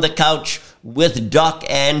still on the couch with Doc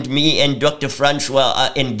and me, and Dr. Francois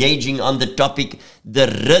are engaging on the topic, the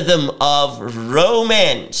rhythm of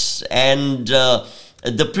romance. And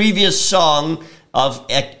the previous song of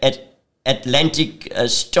Atlantic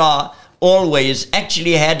Star Always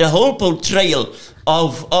actually had a whole portrayal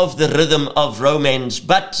of the rhythm of romance.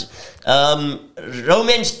 But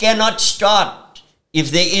romance cannot start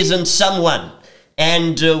if there isn't someone.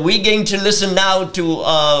 And we're going to listen now to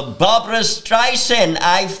Barbara Streisand.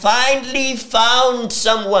 I finally found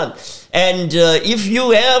someone. And if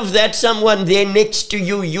you have that someone there next to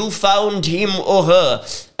you, you found him or her.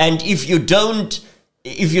 And if you don't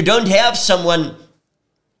have someone,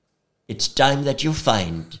 it's time that you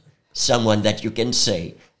find someone that you can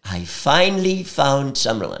say, I finally found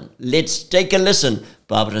someone. Let's take a listen.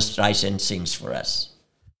 Barbara Streisand sings for us.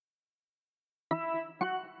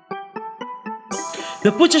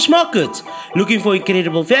 The Butcher's Market. Looking for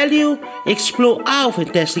incredible value? Explore our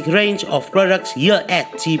fantastic range of products here at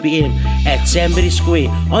TBM at Sambury Square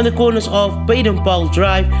on the corners of Baden Powell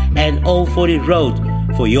Drive and Old 40 Road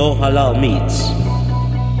for your halal meats.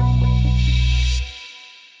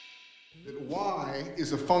 That Y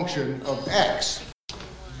is a function of X.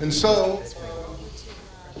 And so...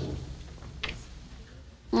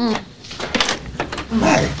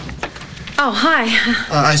 Hi. Oh, hi.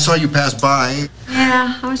 I saw you pass by.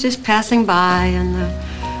 Yeah, I was just passing by and...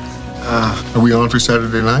 Are we on for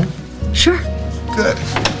Saturday night? Sure. Good.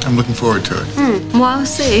 I'm looking forward to it. Well, I'll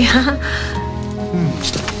see.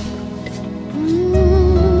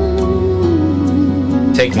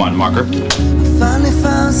 Take one, marker. I finally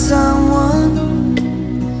found someone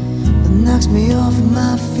that knocks me off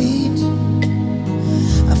my feet.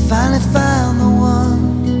 I finally found the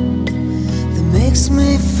one that makes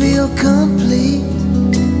me feel complete.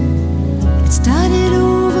 It started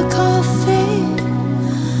over coffee.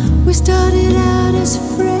 We started out as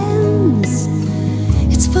friends.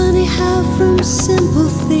 It's funny how from simple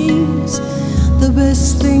things the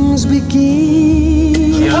best things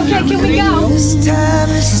begin. Okay, can we go? This time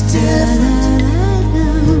is different.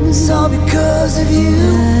 It's all because of you.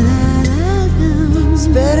 It's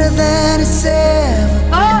better than it's ever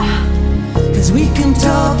been.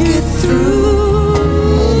 talk it through.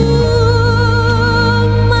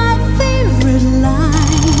 My favorite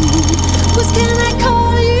line was, "Can I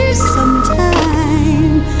call you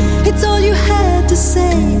sometime?" It's all you had to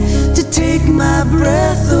say to take my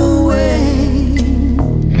breath away.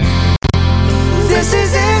 This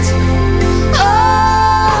is it.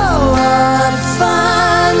 Oh, I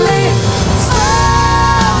finally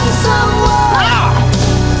found someone,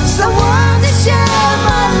 someone to share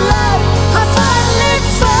my life. I finally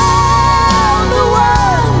found the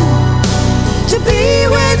one to be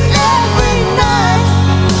with every night.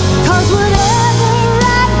 'Cause whatever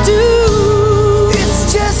I do, it's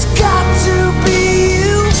just got to be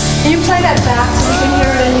you. Can you play that back so we can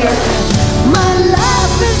hear it in here? My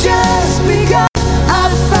life has just begun. I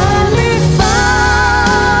finally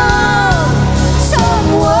found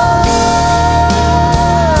someone,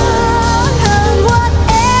 and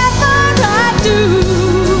whatever I do,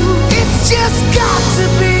 it's just got to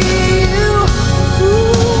be you.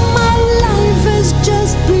 Ooh, my life has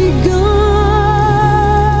just begun.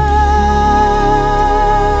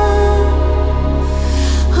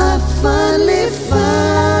 I finally found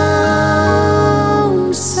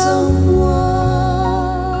someone.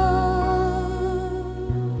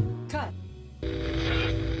 Cut.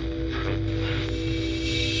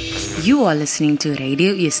 You are listening to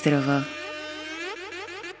Radio Easterova.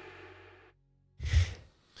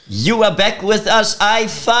 You are back with us. I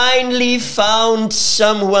finally found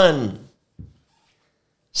someone.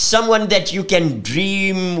 Someone that you can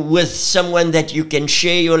dream with, someone that you can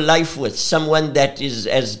share your life with, someone that is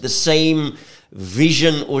as the same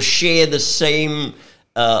vision or share the same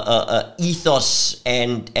ethos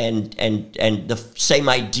and the same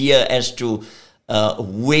idea as to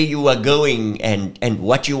where you are going and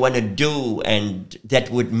what you want to do, and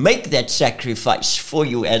that would make that sacrifice for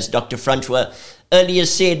you. As Dr. Francois earlier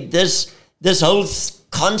said, this whole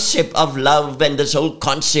concept of love and this whole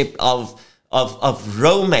concept of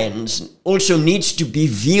romance also needs to be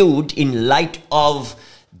viewed in light of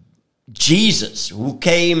Jesus, who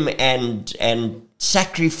came and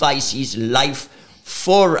sacrificed his life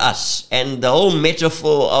for us, and the whole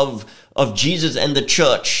metaphor of Jesus and the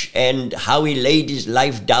church, and how he laid his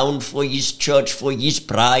life down for his church, for his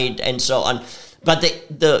bride, and so on. But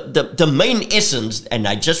the main essence, and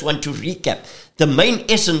I just want to recap, the main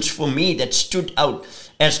essence for me that stood out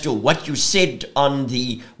as to what you said on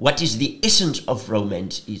what is the essence of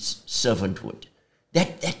romance is servanthood.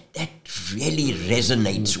 That really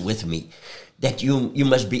resonates with me. That you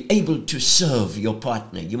must be able to serve your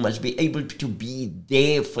partner. You must be able to be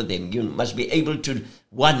there for them. You must be able to,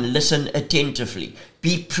 one, listen attentively,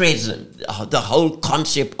 be present. The whole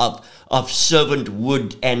concept of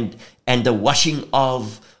servanthood and the washing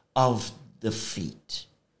of the feet.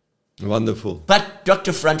 Wonderful. But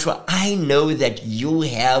Dr. Francois, I know that you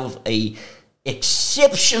have a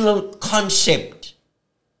exceptional concept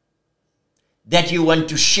that you want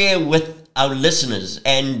to share with our listeners,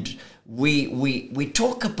 and we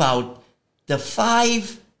talk about the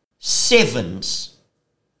 5 sevens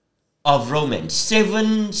of romance.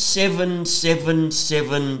 7, 7, 7,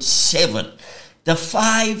 7, 7. The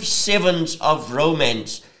 5 sevens of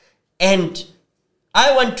romance. And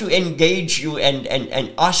I want to engage you and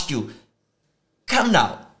ask you, come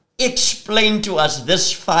now, explain to us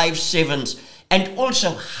this 5 sevens, and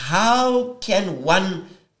also how can one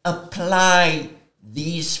apply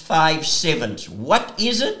these 5 sevens? What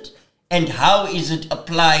is it, and how is it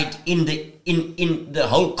applied in the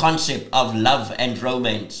whole concept of love and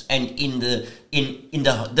romance, and in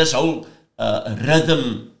this whole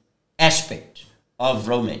rhythm aspect of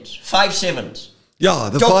romance? 5 sevens. Yeah,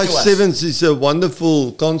 the 5 sevens is a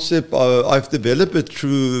wonderful concept. I've developed it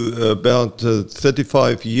through about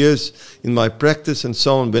 35 years in my practice and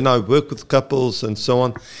so on, when I work with couples and so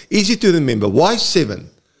on. Easy to remember. Why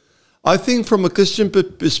 7? I think from a Christian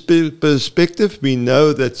perspective, we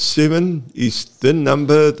know that 7 is the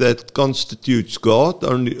number that constitutes God,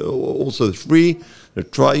 also 3, the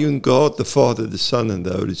triune God, the Father, the Son, and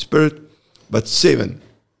the Holy Spirit. But 7.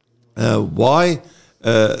 Why?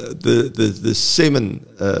 The 7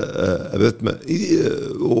 rhythm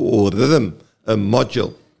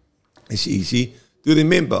module is easy to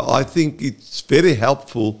remember. I think it's very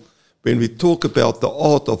helpful when we talk about the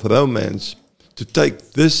art of romance to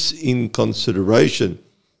take this in consideration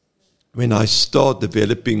when I start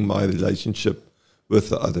developing my relationship with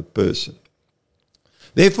the other person.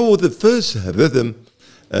 Therefore, the first rhythm,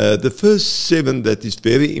 the first 7 that is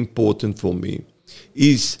very important for me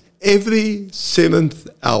is every 7th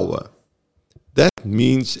hour. That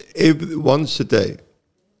means once a day.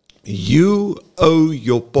 You owe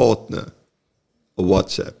your partner a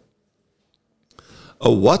WhatsApp. a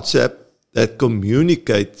WhatsApp that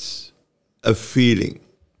communicates a feeling.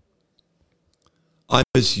 I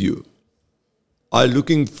miss you. I'm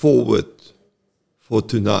looking forward for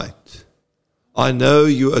tonight. I know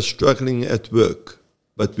you are struggling at work,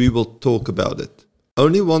 but we will talk about it.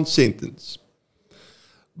 Only one sentence.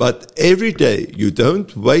 But every day, you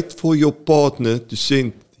don't wait for your partner to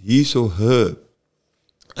send his or her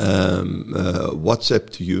WhatsApp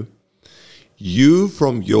to you. You,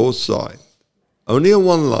 from your side, only a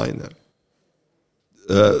one-liner.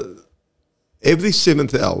 Every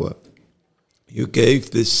 7th hour, you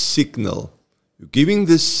gave this signal. You're giving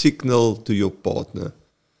this signal to your partner.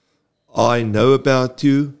 I know about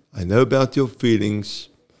you. I know about your feelings.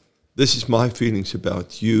 This is my feelings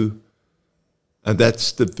about you. And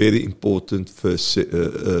that's the very important first 7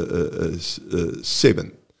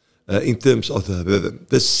 in terms of the rhythm.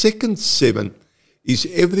 The second 7 is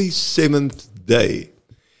every 7th day.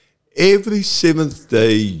 Every 7th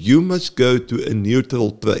day, you must go to a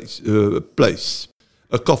neutral place,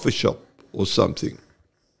 a coffee shop or something.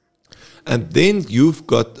 And then you've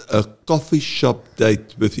got a coffee shop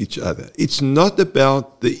date with each other. It's not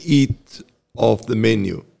about the eat of the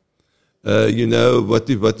menu. What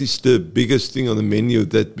is the biggest thing on the menu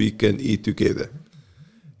that we can eat together?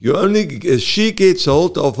 She gets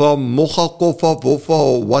hold of her mocha, koffa, woffa,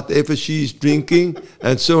 or whatever she's drinking,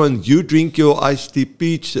 and so on. You drink your iced tea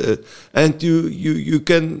peach, and you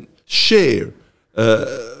can share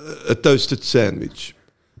a toasted sandwich.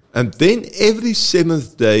 And then every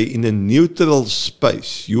 7th day in a neutral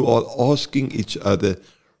space, you are asking each other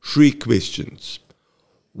 3 questions.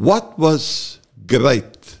 What was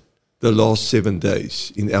great the last 7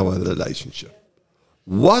 days in our relationship?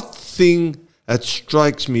 What thing that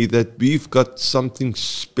strikes me that we've got something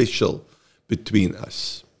special between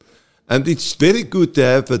us? And it's very good to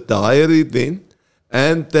have a diary then,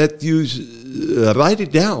 and that you write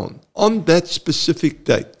it down on that specific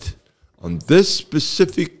date. On this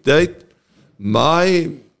specific date,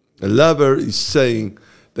 my lover is saying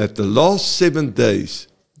that the last 7 days,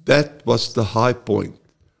 that was the high point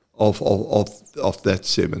of that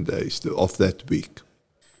 7 days, of that week.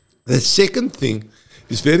 The second thing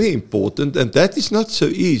is very important, and that is not so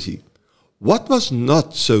easy. What was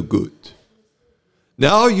not so good?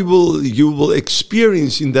 Now you will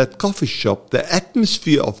experience in that coffee shop the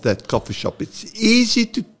atmosphere of that coffee shop. It's easy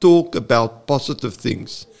to talk about positive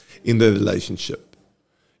things in the relationship,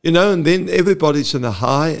 and then everybody's on a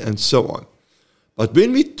high and so on. But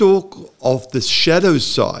when we talk of the shadow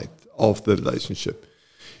side of the relationship,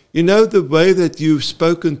 the way that you've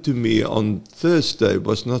spoken to me on Thursday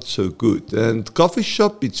was not so good. And coffee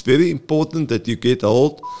shop, it's very important that you get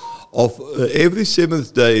hold of every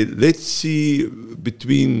 7th day. Let's see,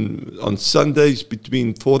 on Sundays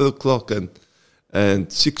between 4 o'clock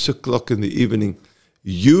and 6 o'clock in the evening,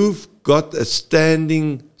 you've got a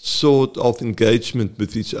standing sort of engagement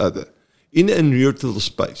with each other in a neutral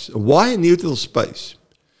space. Why a neutral space?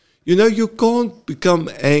 You can't become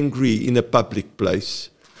angry in a public place,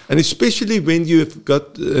 and especially when you've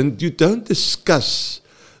got, and you don't discuss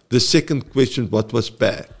the second question, what was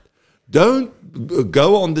bad. Don't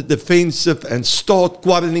go on the defensive and start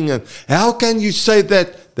quarreling, and how can you say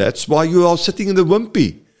that? That's why you are sitting in the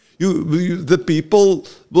wimpy. The people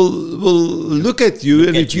will look at you,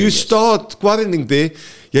 and if you start quarreling there,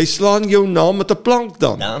 jy slaan jou naam met 'n plank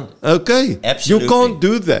dan. Okay? Absolutely. You can't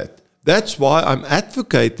do that. That's why I'm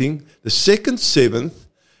advocating the second 7th,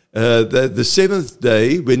 the 7th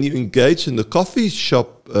day, when you engage in the coffee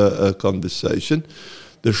shop conversation,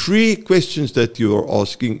 the 3 questions that you are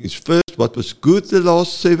asking is first, what was good the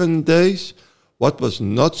last 7 days? What was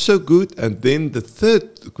not so good? And then the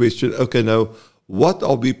third question, okay, now, what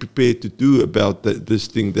are we prepared to do about this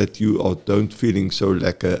thing that you don't feeling so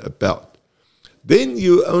lekker about? Then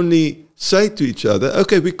you only say to each other,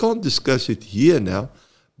 okay, we can't discuss it here now,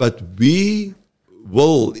 but we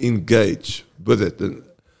will engage with it. And,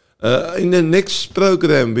 in the next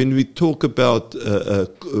program, when we talk about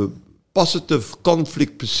positive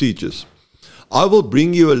conflict procedures, I will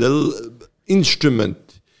bring you a little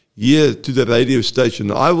instrument here to the radio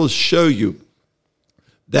station. I will show you.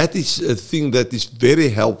 That is a thing that is very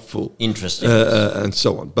helpful. Interesting. And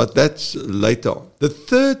so on. But that's later on. The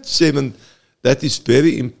third 7 that is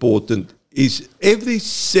very important is every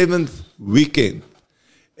 7th weekend.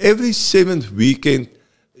 Every 7th weekend,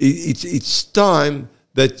 it's time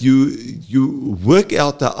that you work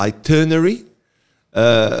out the itinerary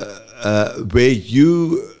where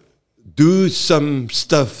you do some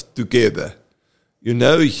stuff together.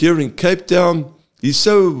 Here in Cape Town, there's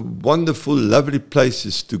so wonderful, lovely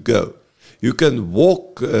places to go. You can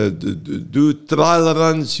walk, do trial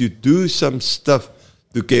runs, you do some stuff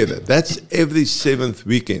together. That's every 7th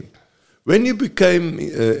weekend. When you became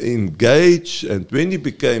engaged and when you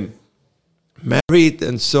became married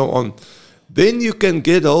and so on, then you can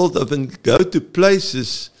get hold of and go to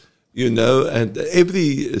places, and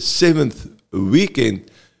every 7th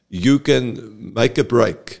weekend you can make a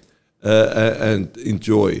break and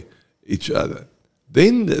enjoy each other.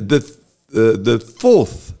 Then the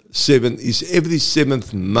 4th 7 is every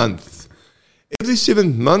 7th month. Every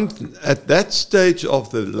 7th month, at that stage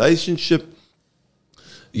of the relationship,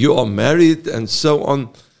 you are married and so on.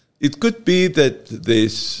 It could be that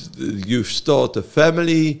you start a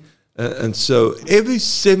family, and so every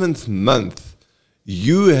 7th month,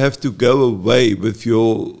 you have to go away with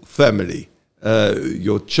your family,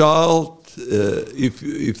 your child,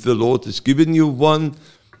 if the Lord has given you one,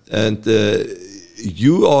 and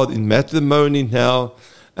you are in matrimony now,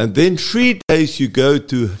 and then 3 days you go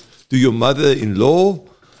to your mother-in-law,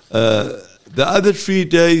 the other 3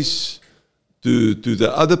 days to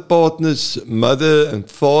the other partner's mother and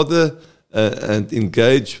father, and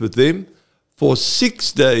engage with them. For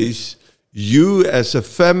 6 days, you as a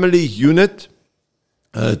family unit,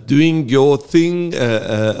 doing your thing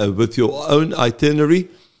with your own itinerary.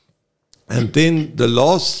 And then the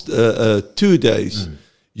last 2 days,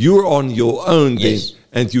 you're on your own then.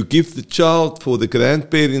 And you give the child for the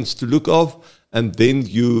grandparents to look after, and then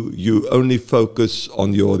you only focus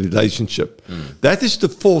on your relationship. That is the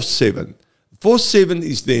 4th 7. 4th 7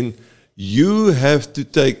 is then you have to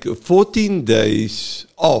take 14 days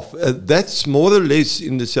off. That's more or less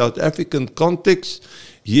in the South African context,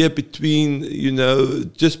 here between,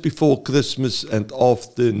 just before Christmas and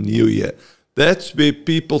after New Year. That's where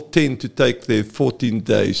people tend to take their 14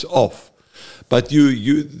 days off. But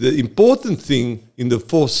the important thing in the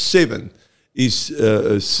 4th 7 is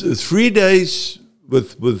 3 days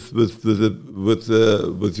with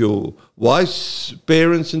your wife's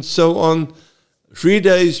parents and so on. 3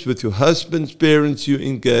 days with your husband's parents you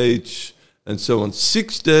engage, and so on.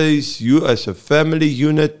 6 days you as a family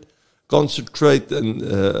unit concentrate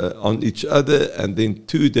on each other, and then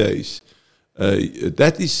 2 days.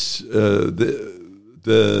 That is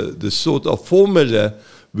the sort of formula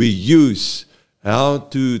we use how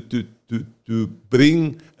to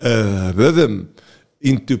bring a rhythm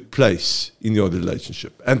into place in your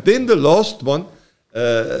relationship. And then the last one,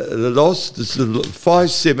 this 5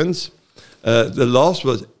 7s. The last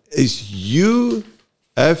one is you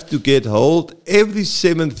have to get hold every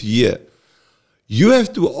 7th year. You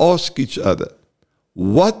have to ask each other,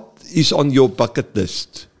 what is on your bucket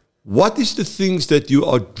list? What is the things that you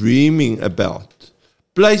are dreaming about?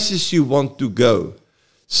 Places you want to go,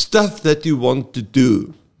 stuff that you want to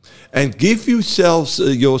do. And give yourself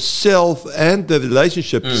and the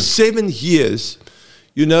relationship 7 years,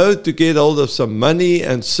 to get hold of some money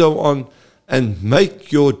and so on, and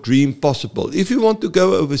make your dream possible. If you want to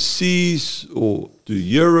go overseas or to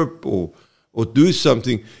Europe or do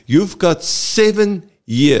something, you've got 7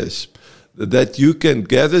 years that you can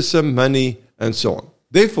gather some money and so on.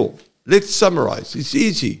 Therefore, let's summarize. It's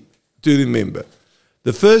easy to remember.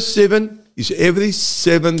 The first 7 is every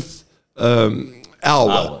 7th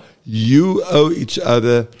hour. You owe each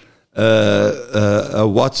other a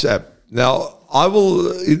WhatsApp. Now, I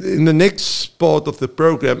will, in the next part of the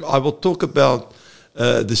program, I will talk about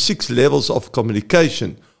the 6 levels of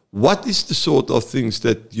communication. What is the sort of things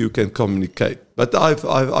that you can communicate? But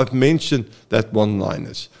I've mentioned that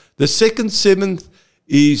one-liners. The second 7th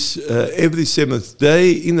is every 7th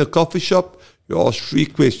day in a coffee shop. You ask 3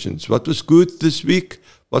 questions. What was good this week?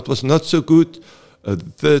 What was not so good? The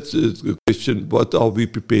third question, what are we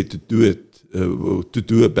prepared to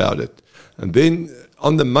do about it? And then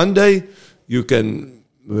on the Monday, you can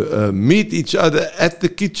meet each other at the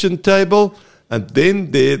kitchen table, and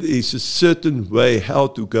then there is a certain way how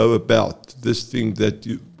to go about this thing that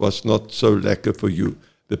was not so lekker for you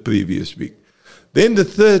the previous week. Then the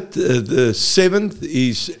 7th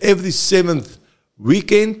is every 7th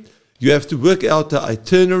weekend. You have to work out the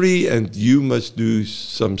itinerary, and you must do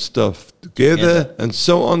some stuff together and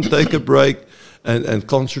so on, take a break and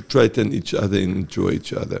concentrate on each other and enjoy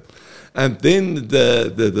each other. And then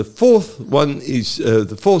the fourth one is,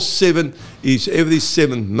 the 4th 7 is every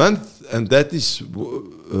 7th month, and that is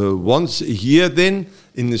once a year then.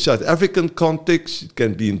 In the South African context, it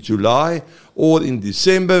can be in July or in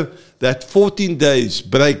December, that 14 days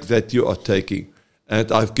break that you are taking.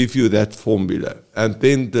 And I've give you that formula. And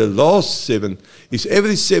then the last 7 is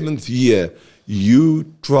every 7th year,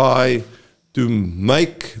 you try to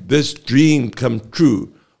make this dream come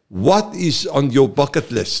true. What is on your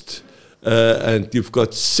bucket list? And you've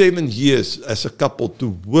got 7 years as a couple to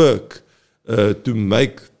work to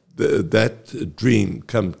make that dream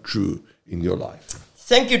come true in your life.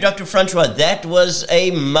 Thank you, Dr. Francois. That was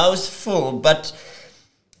a mouthful, but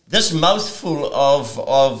this mouthful of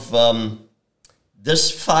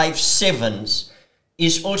this 5 sevens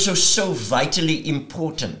is also so vitally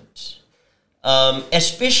important,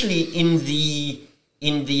 especially in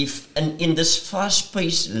this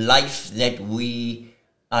fast-paced life that we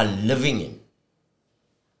are living in.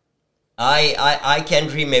 I can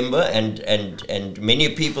remember, and many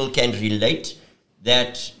people can relate,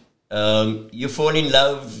 that you fall in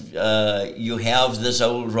love, you have this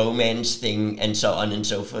whole romance thing, and so on and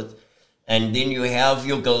so forth. And then you have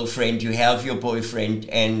your girlfriend, you have your boyfriend,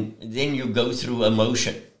 and then you go through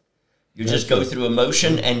emotion. You just go through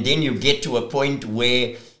emotion, and then you get to a point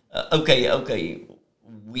where,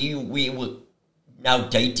 we were now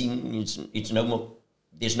dating. It's no more.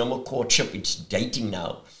 There's no more courtship. It's dating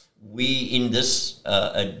now. We in this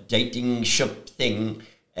dating ship thing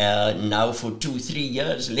now for 2-3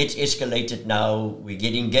 years. Let's escalate it now. We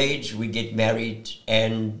get engaged, we get married,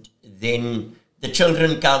 and then the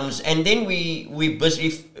children comes, and then we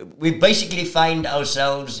basically find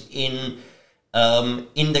ourselves in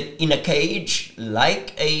a cage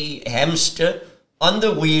like a hamster on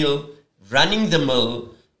the wheel, running the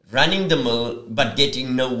mill, but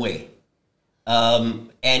getting nowhere.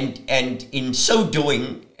 And in so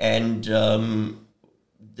doing, and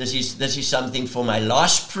this is something for my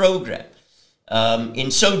last program. In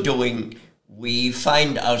so doing, we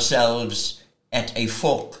find ourselves at a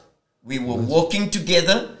fork. We were walking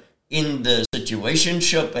together in the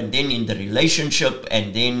situationship, and then in the relationship,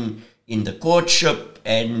 and then in the courtship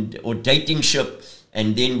or datingship,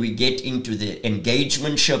 and then we get into the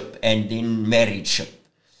engagementship, and then marriageship.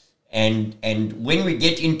 And when we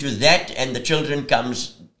get into that and the children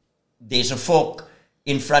comes, there's a fork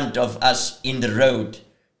in front of us in the road,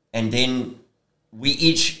 and then we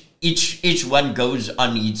each one goes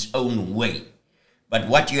on its own way. But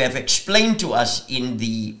what you have explained to us in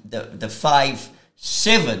the 5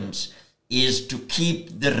 sevens is to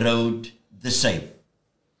keep the road the same.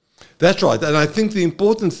 That's right. And I think the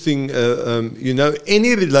important thing,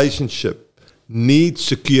 any relationship needs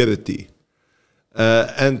security.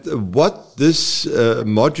 And what this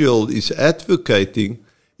module is advocating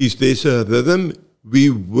is there's a rhythm. We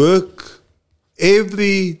work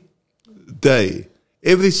every day,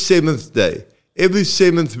 every 7th day, every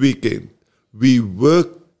 7th weekend. We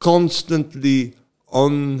work constantly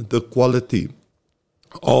on the quality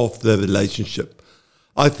of the relationship.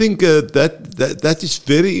 I think that is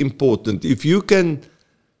very important. If you can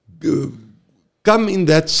come in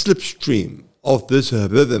that slipstream of this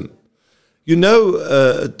rhythm,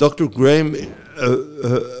 Dr. Graham,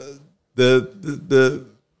 the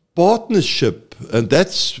partnership, and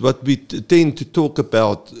that's what we tend to talk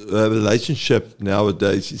about, relationship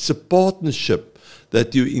nowadays. It's a partnership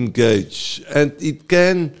that you engage, and it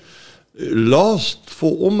can last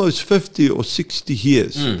for almost 50 or 60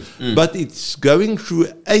 years. But it's going through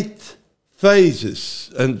 8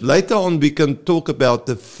 phases, and later on we can talk about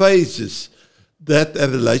the phases that a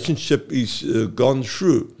relationship is gone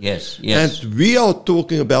through. Yes. And we are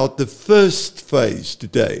talking about the first phase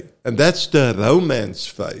today, and that's the romance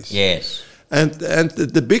phase. Yes. And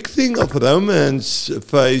the big thing of romance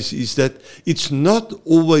phase is that it's not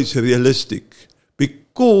always realistic,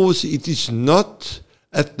 because it is not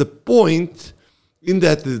at the point in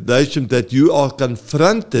that relation that you are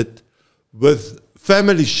confronted with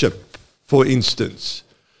familyship, for instance.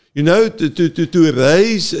 To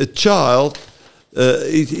raise a child,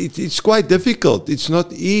 it's quite difficult. It's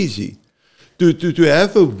not easy. To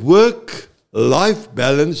have a work-life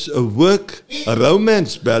balance, a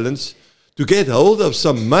work-romance balance, to get hold of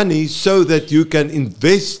some money so that you can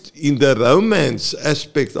invest in the romance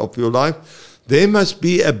aspect of your life, there must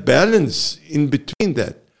be a balance in between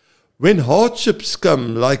that. When hardships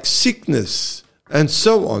come, like sickness and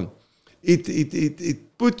so on,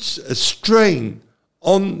 it puts a strain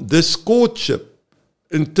on this courtship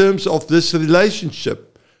in terms of this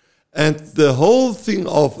relationship. And the whole thing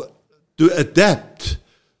of to adapt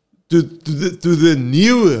to the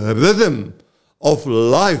new rhythm of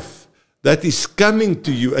life that is coming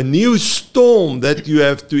to you, a new storm that you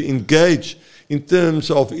have to engage in terms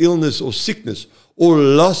of illness or sickness, or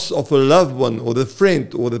loss of a loved one, or the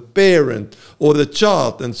friend, or the parent, or the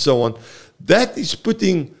child, and so on. That is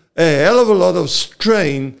putting a hell of a lot of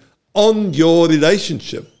strain on your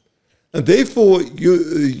relationship. And therefore,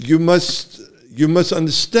 you must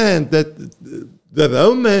understand that the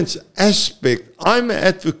romance aspect, I'm an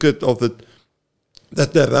advocate of it,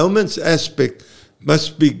 that the romance aspect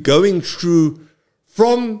must be going through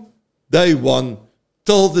from day one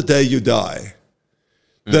till the day you die.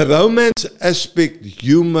 The romance aspect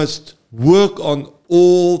you must work on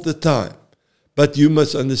all the time. But you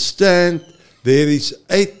must understand there is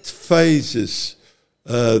 8 phases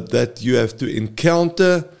that you have to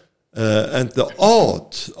encounter, and the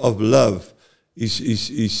art of love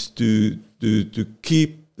is to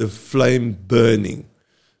keep the flame burning,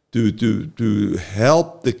 to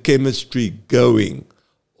help the chemistry going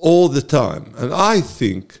all the time. And I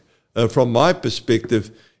think, from my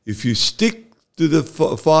perspective, if you stick to the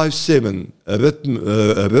 5/7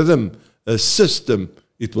 rhythm system,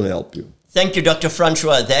 it will help you. Thank you, Dr.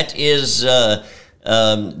 Francois. That is the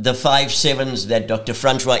 5/7s that Dr.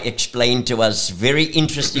 Francois explained to us. Very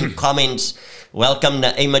interesting comments. Welcome,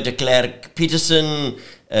 Naima de Klerk Peterson.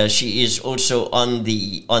 She is also on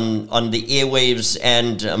the airwaves.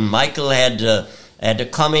 And Michael had a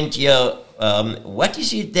comment here. What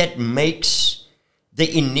is it that makes the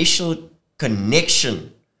initial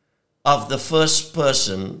connection of the first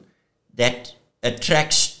person that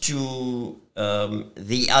attracts to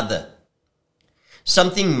the other?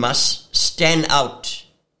 Something must stand out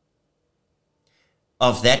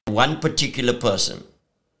of that one particular person,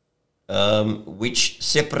 which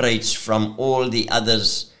separates from all the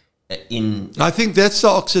others in... I think that's the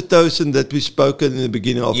oxytocin that we spoke in the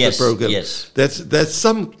beginning of the program. Yes. That's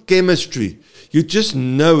some chemistry. You just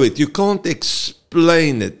know it. You can't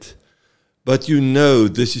explain it, but you know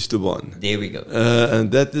this is the one. There we go.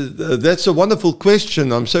 And that's a wonderful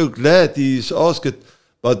question. I'm so glad he's asked it.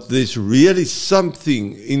 But there's really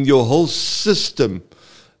something in your whole system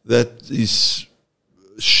that is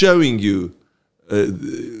showing you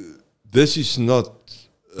this is not,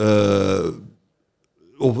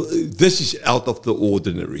 this is out of the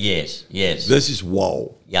ordinary. Yes. This is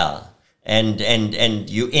wow. Yeah. And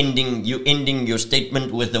you ending your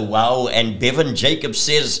statement with a wow. And Bevan Jacob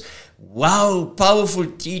says, wow, powerful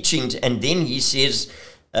teachings. And then he says,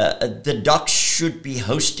 the doc should be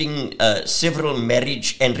hosting several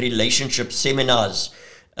marriage and relationship seminars.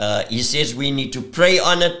 He says we need to pray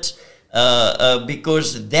on it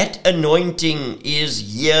because that anointing is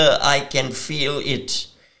here. I can feel it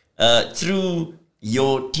through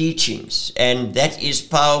your teachings, and that is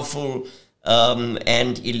powerful.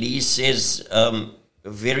 And Elise says,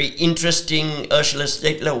 very interesting. Ursula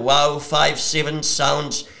Stetler, wow, 5/7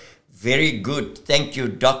 sounds very good. Thank you,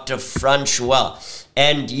 Dr. Francois.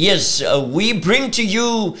 And yes, we bring to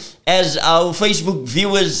you, as our Facebook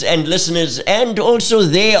viewers and listeners, and also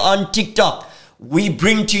there on TikTok, we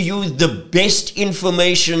bring to you the best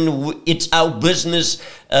information. It's our business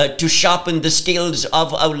to sharpen the skills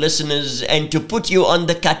of our listeners and to put you on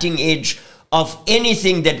the cutting edge of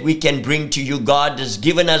anything that we can bring to you. God has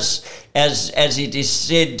given us, as it is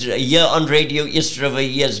said here on Radio East River,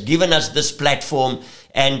 He has given us this platform,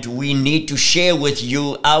 and we need to share with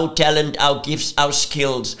you our talent, our gifts, our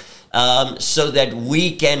skills, so that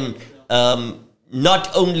we can not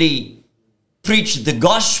only preach the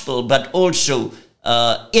gospel, but also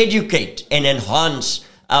educate and enhance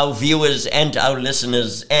our viewers and our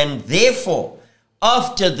listeners. And therefore,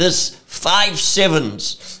 after this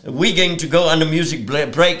 5/7s, we're going to go on a music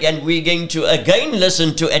break, and we're going to again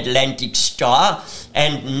listen to Atlantic Star.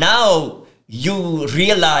 And now you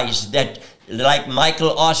realize that, like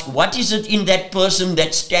Michael asked, what is it in that person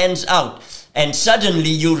that stands out? And suddenly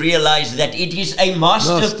you realize that it is a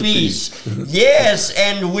masterpiece. Yes,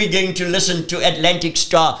 and we're going to listen to Atlantic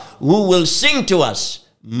Star, who will sing to us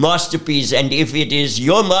Masterpiece. And if it is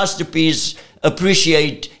your masterpiece,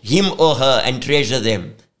 appreciate him or her and treasure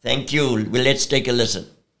them. Thank you. Well, let's take a listen.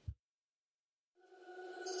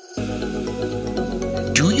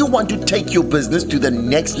 Do you want to take your business to the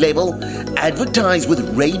next level? Advertise with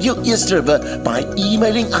Radio East River by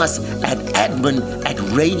emailing us at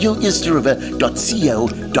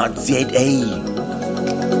admin@radioeastriver.co.za.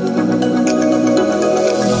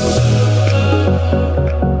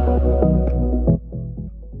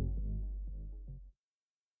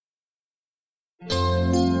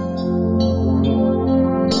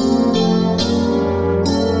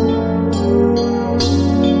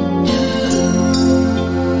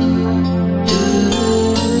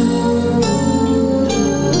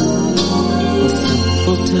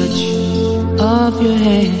 Your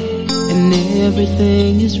hand and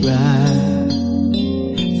everything is right.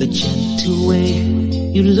 The gentle way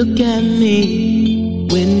you look at me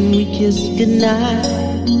when we kiss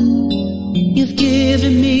goodnight. You've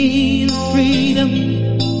given me the freedom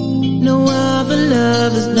no other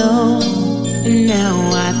love has known. And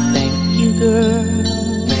now I thank you, girl.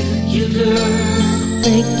 Thank you, girl.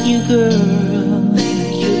 Thank you, girl.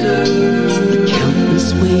 Thank you, girl. The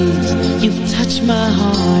countless ways you've touched my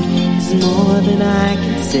heart is more than I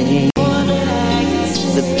can say.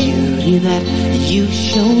 The that you've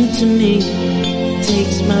shown to me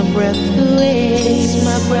takes my breath away.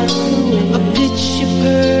 A picture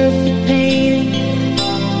perfect painting,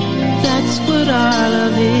 that's what our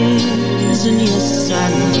love is. And yes, I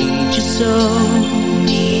need you so,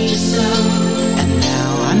 and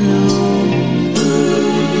now I know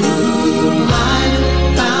I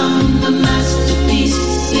found the masterpiece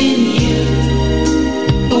in you.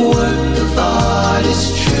 The work of art is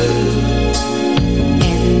true,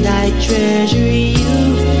 and I treasure you,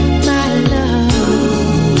 my love.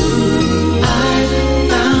 I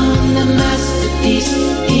found the masterpiece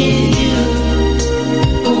in you.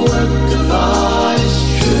 The work of art is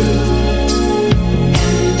true,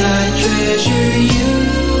 and I treasure you.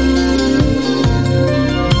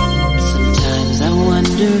 Sometimes I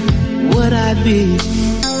wonder what I'd be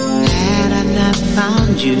had I not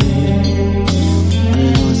found you. A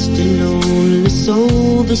lost and lonely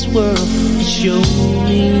soul, this world has shown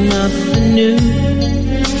me nothing new.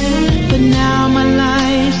 But now my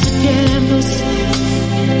life's a canvas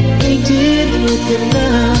painted with your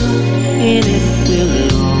love, and it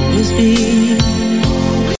will always be.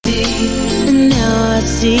 And now I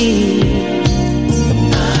see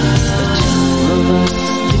the two of us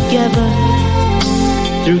together.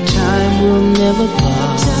 Through time we'll never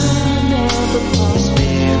part. This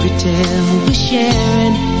fairy tale we're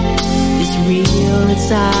sharing is real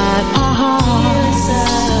inside our hearts.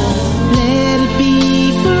 Let it be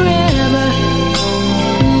forever,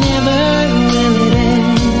 never will it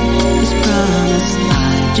end. This promise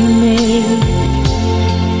I do make,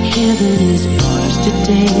 heaven is ours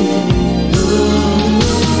today.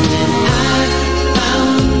 And I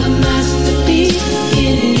found the masterpiece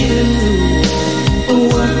in you. A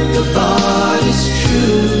work of art is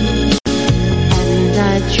true, and I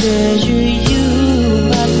treasure you,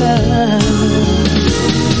 my love.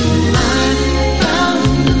 I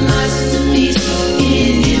found the masterpiece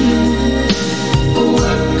in you. A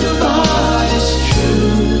work of art is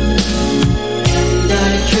true, and I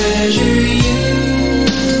treasure you.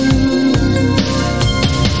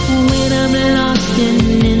 When I'm lost and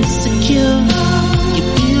insecure, you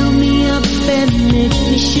build me up and make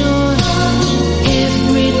me sure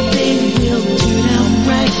everything will turn out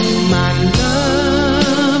right, my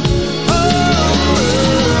love. Oh,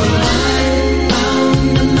 I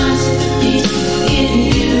found a masterpiece in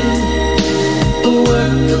you. A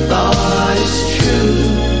work of art is true,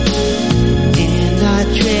 and I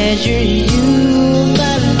treasure you,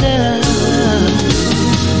 my love.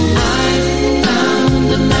 I found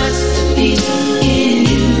a masterpiece in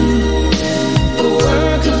you. A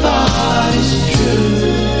work of art is true,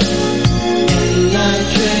 and I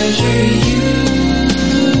treasure you.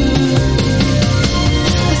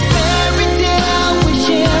 This fairy tale we're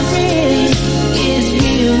sharing is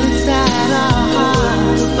real inside our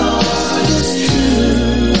hearts. Art is true,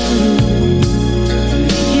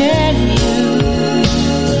 yeah, you,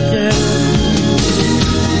 girl.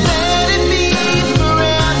 Let it be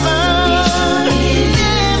forever,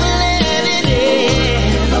 never let it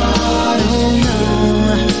end. Oh no,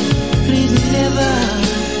 please never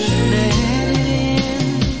let it end.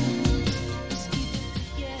 Let's keep it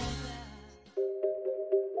together.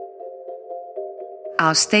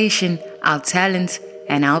 Our station, our talent,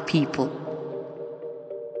 and our people.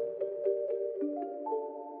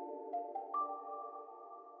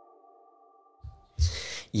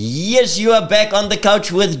 Yes, you are back on the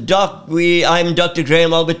couch with Doc. I'm Dr.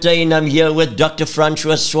 Graham Albertine. I'm here with Dr.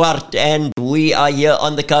 Francois Swart, and we are here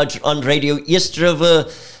on the couch on Radio East River,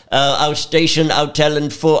 our station, our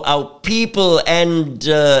talent for our people. And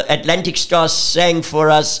Atlantic Star sang for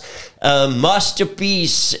us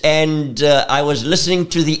Masterpiece, and I was listening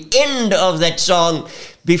to the end of that song.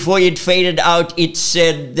 Before it faded out, it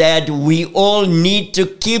said that we all need to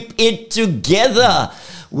keep it together.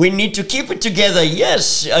 We need to keep it together.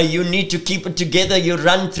 Yes, you need to keep it together. You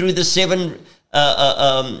run through the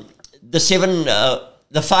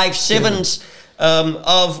five sevens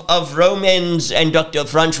of romance, and Dr.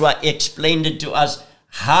 Francois explained it to us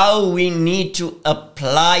how we need to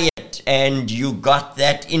apply it, and you got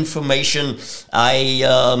that information.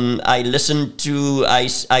 I listened to,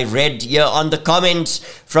 I read here on the comments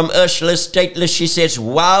from Ursula Stateless. She says,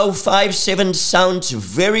 wow, 5-7 sounds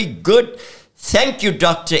very good. Thank you,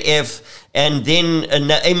 Dr. F. And then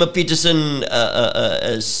Naima Peterson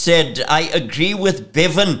said, I agree with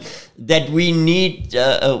Bevan that we need,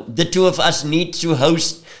 the two of us need to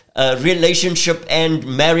host relationship and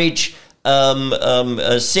marriage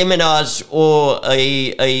seminars or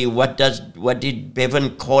what did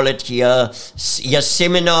Bevan call it here? Yes,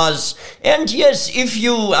 seminars. And yes, if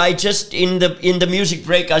you, I just in the music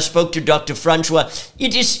break, I spoke to Dr. Francois.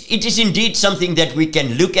 It is indeed something that we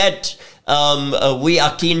can look at. We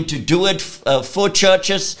are keen to do it for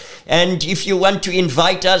churches, and if you want to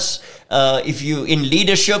invite us, if you in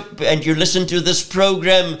leadership and you listen to this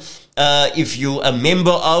program, if you're a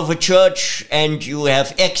member of a church and you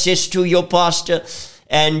have access to your pastor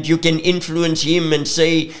and you can influence him and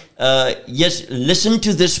say, yes, listen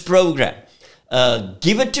to this program,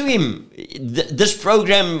 give it to him. This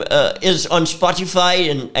program is on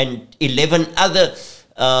Spotify and 11 other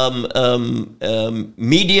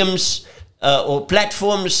mediums or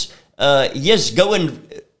platforms. Yes, go and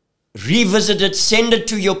revisit it, send it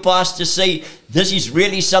to your pastor, say, this is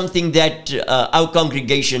really something that our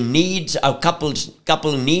congregation needs, our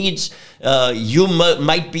couple needs. You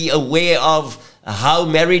might be aware of how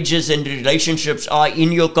marriages and relationships are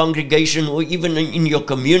in your congregation or even in your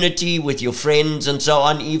community with your friends and so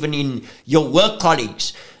on, even in your work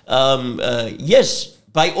colleagues. Yes,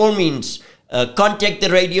 by all means, contact the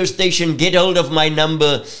radio station, get hold of my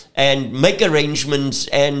number and make arrangements,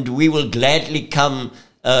 and we will gladly come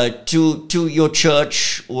to your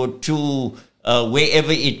church or to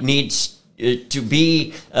wherever it needs to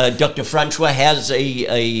be. Dr. Francois has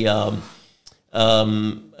I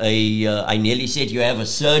nearly said you have a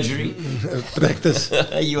surgery. Practice.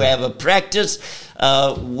 You have a practice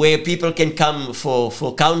where people can come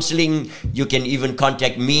for counseling. You can even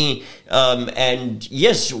contact me, and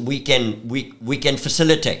yes, we can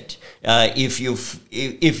facilitate. If you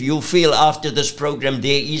feel after this program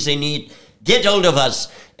there is a need, get hold of us,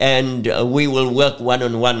 and we will work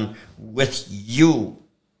one-on-one with you.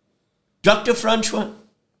 Dr. Francois,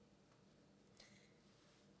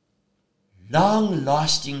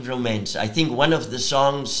 long-lasting romance. I think one of the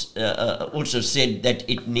songs also said that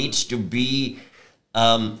it needs to be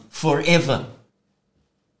forever.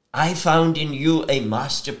 I found in you a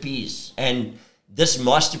masterpiece, and this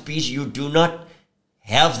masterpiece, you do not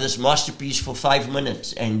have this masterpiece for 5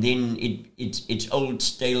 minutes, and then it's old,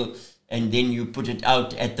 stale, and then you put it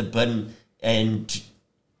out at the bin and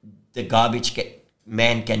the garbage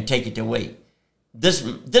man can take it away.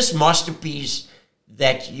 This masterpiece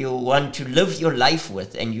that you want to live your life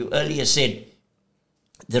with, and you earlier said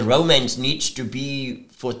the romance needs to be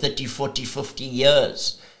for 30, 40, 50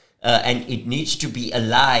 years, and it needs to be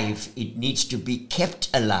alive, it needs to be kept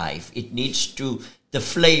alive, it needs to, the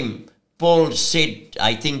flame. Paul said,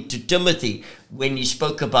 I think, to Timothy, when he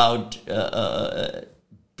spoke about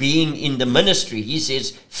being in the ministry, he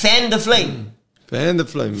says, fan the flame. Fan the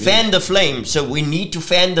flame. Fan the flame. So we need to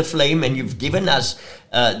fan the flame, and you've given us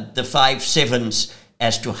the 5 7s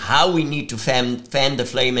as to how we need to fan the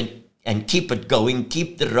flame and keep it going,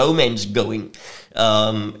 keep the romance going.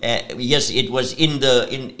 Yes, it was in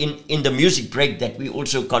the music break that we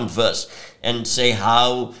also converse and say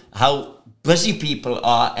how busy people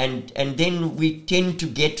are, and then we tend to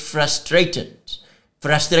get frustrated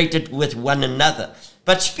with one another.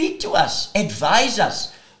 But speak to us, advise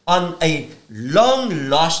us on a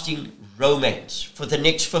long-lasting romance for the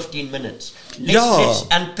next 15 minutes. Let's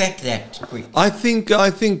unpack that quick. I think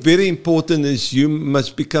very important is you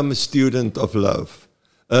must become a student of love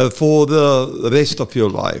for the rest of your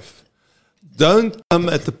life. Don't come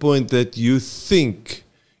at the point that you think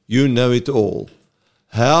you know it all.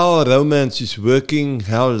 How romance is working,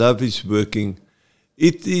 how love is working.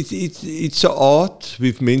 It's an art.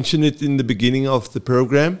 We've mentioned it in the beginning of the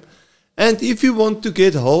program. And if you want to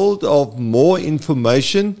get hold of more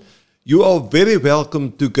information, you are very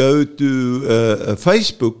welcome to go to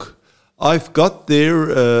Facebook. I've got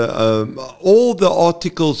there all the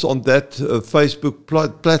articles on that Facebook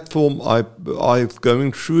platform. I've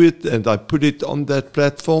going through it and I put it on that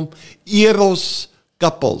platform. Eros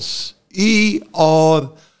Couples.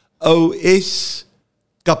 EROS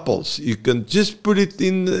Couples. You can just put it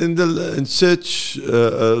in the search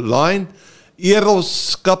line.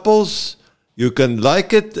 Eros Couples. You can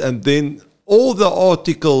like it, and then all the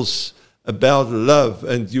articles about love,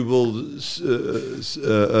 and you will see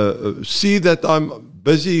that I'm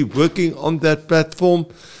busy working on that platform,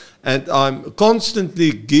 and I'm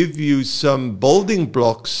constantly give you some building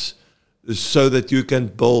blocks so that you can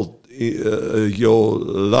build your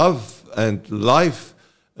love and life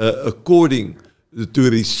according to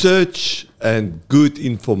research and good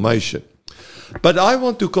information. But I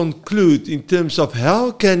want to conclude in terms of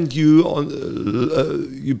how can you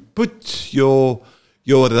you put your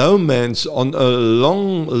romance on a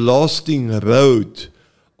long-lasting road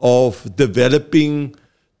of developing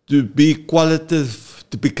to be qualitative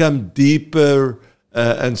to become deeper,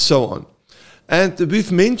 and so on. And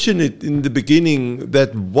we've mentioned it in the beginning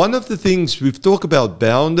that one of the things we've talked about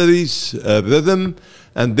boundaries, rhythm,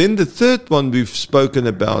 and then the third one we've spoken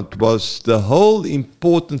about was the whole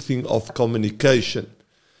important thing of communication.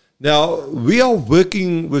 Now, we are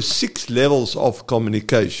working with 6 levels of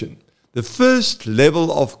communication. The first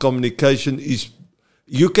level of communication is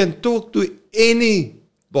you can talk to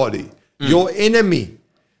anybody, your enemy,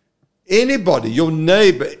 anybody, your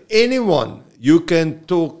neighbor, anyone. You can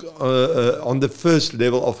talk on the first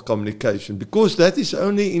level of communication because that is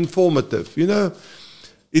only informative. You know,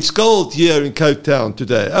 it's cold here in Cape Town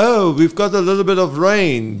today. Oh, we've got a little bit of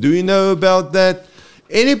rain. Do you know about that?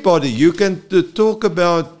 Anybody, you can talk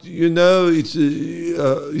about, you know,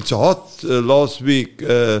 it's hot last week.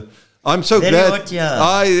 I'm so Very glad. hot, yeah.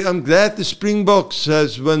 I'm glad the Springboks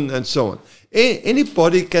has won and so on.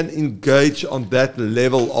 Anybody can engage on that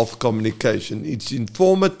level of communication. It's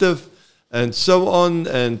informative and so on.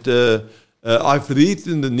 And I've read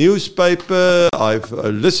in the newspaper. I've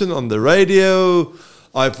listened on the radio.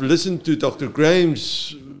 I've listened to Dr.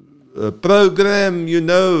 Graham's program, you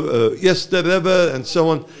know, Easter River and so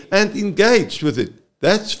on, and engaged with it.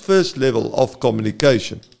 That's first level of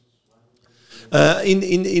communication.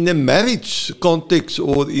 In a marriage context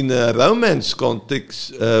or in a romance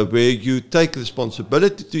context where you take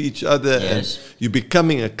responsibility to each other and you're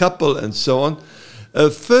becoming a couple and so on,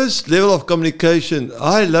 first level of communication,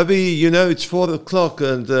 hi lovey, you know, it's 4 o'clock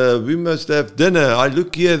and we must have dinner. I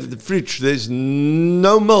look here at the fridge, there's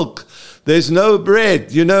no milk. There's no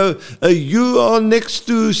bread, you know. You are next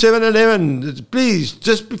to 7-Eleven. Please,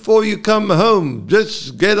 just before you come home,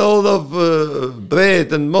 just get hold of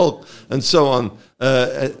bread and milk and so on.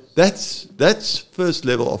 That's first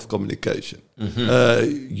level of communication.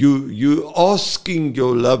 You asking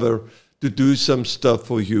your lover to do some stuff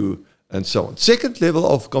for you and so on. Second level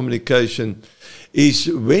of communication is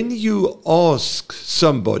when you ask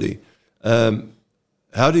somebody,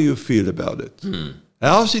 how do you feel about it?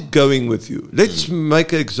 How's it going with you? Let's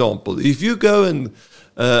make an example. If you go and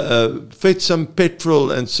fetch some petrol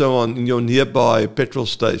and so on in your nearby petrol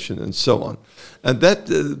station and so on, and that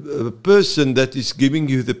person that is giving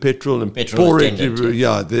you the petrol and pour it,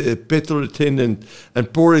 the petrol attendant,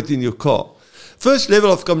 and pour it in your car. First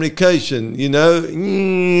level of communication, you know,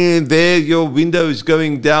 there your window is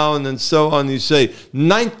going down and so on. You say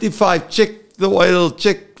 95, check the oil,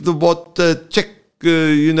 check the water, check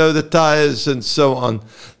you know, the tires and so on.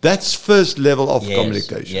 That's first level of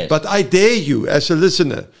communication. Yes. But I dare you as a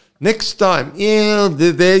listener, next time,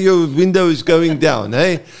 there your window is going down,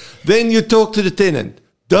 hey? Then you talk to the tenant.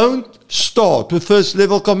 Don't start with first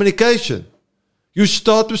level communication. You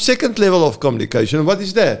start with second level of communication. What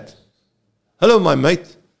is that? Hello, my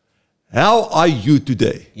mate. How are you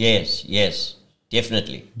today? Yes,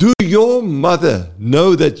 definitely. Do your mother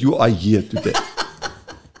know that you are here today?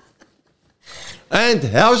 And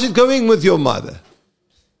how's it going with your mother?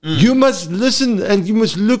 You must listen and you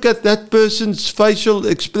must look at that person's facial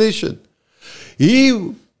expression. He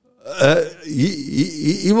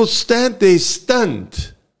will stand there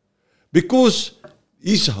stunned because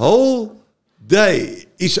his whole day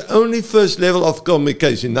is only first level of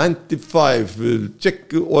communication. 95, check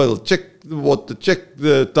the oil, check the water, check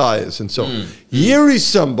the tires and so on. Here is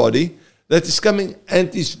somebody that is coming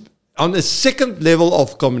and is on a second level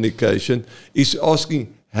of communication, is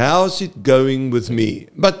asking, how's it going with me?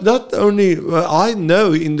 But not only, I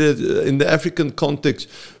know in the African context,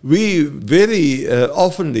 we very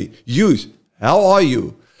oftenly use, how are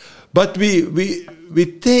you? But we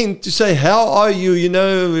tend to say, how are you? You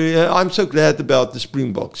know, I'm so glad about the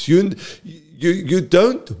Springboks. You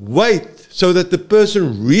don't wait so that the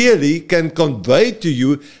person really can convey to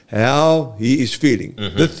you how he is feeling.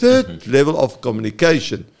 The third level of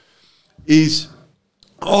communication is,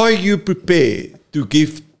 are you prepared to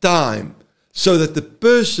give time so that the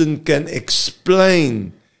person can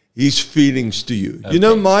explain his feelings to you? You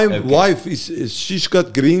know, my wife, she's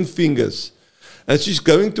got green fingers. And she's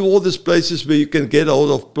going to all these places where you can get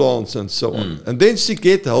hold of plants and so on. And then she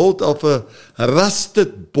get hold of a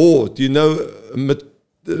rusted board, you know,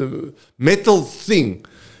 metal thing,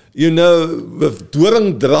 you know, with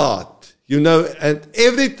doringdraad. You know, and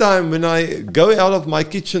every time when I go out of my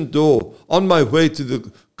kitchen door on my way to the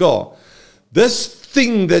car, this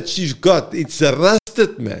thing that she's got, it's a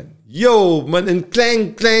rusted, man. Yo, man, and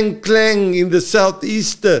clang, clang, clang in the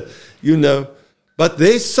southeaster, you know. But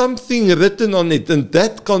there's something written on it, and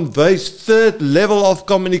that conveys third level of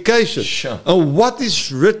communication. Sure. And what is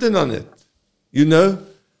written on it? You know,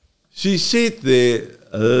 she said there,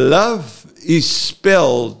 love is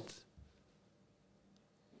spelled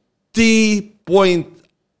T.I.O.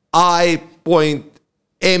 I point,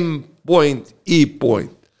 M point, E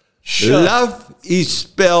point. Sure. Love is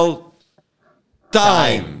spelled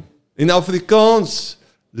time. In Afrikaans,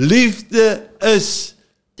 liefde is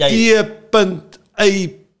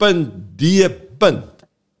T.A.D.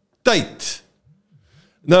 Tyd.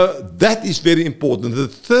 Now, that is very important. The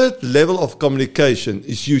third level of communication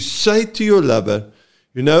is you say to your lover,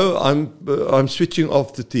 you know, I'm switching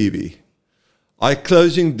off the TV. I'm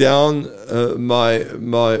closing down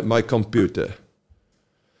my computer.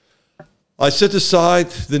 I set aside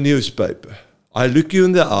the newspaper. I look you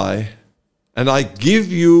in the eye, and I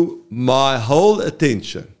give you my whole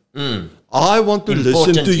attention. I want to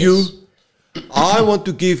listen to you. I want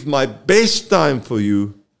to give my best time for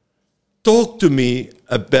you. Talk to me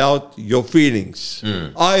about your feelings.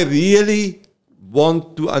 I really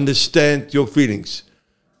want to understand your feelings.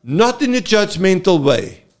 Not in a judgmental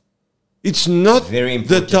way. It's not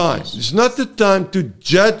the time. Yes. It's not the time to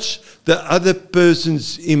judge the other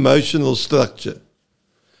person's emotional structure.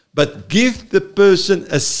 But give the person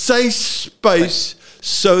a safe space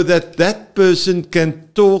so that that person can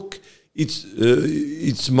talk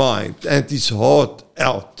its mind and its heart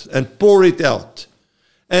out and pour it out.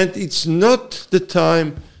 And it's not the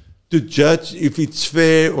time to judge if it's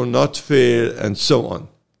fair or not fair and so on.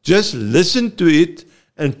 Just listen to it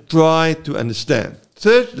and try to understand.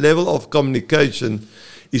 Third level of communication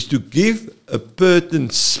is to give a person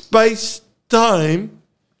space, time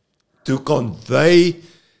to convey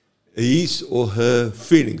his or her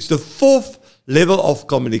feelings. The fourth level of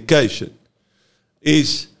communication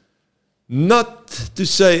is not to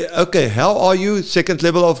say, okay, how are you? Second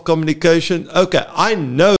level of communication. Okay, I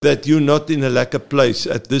know that you're not in a lacquer place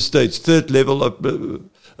at this stage. Third level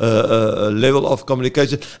of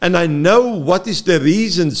communication. And I know what is the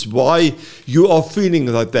reasons why you are feeling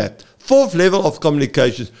like that. Fourth level of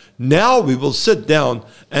communication. Now we will sit down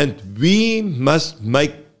and we must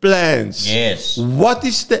make plans. Yes. What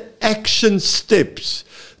is the action steps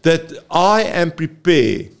that I am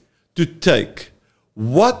prepared to take?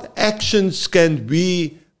 What actions can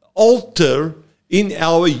we alter in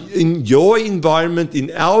your environment, in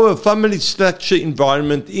our family structure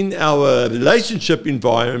environment, in our relationship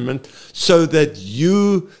environment, so that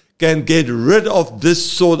you can get rid of this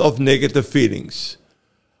sort of negative feelings?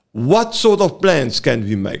 What sort of plans can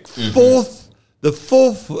we make? The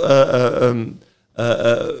fourth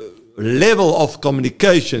level of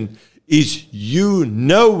communication is you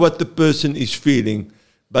know what the person is feeling,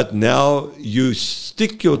 but now you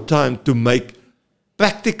stick your time to make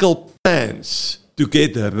practical plans to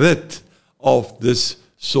get rid of this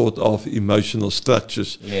sort of emotional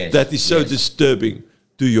structures that is so disturbing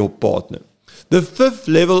to your partner. The fifth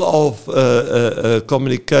level of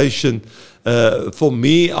communication, for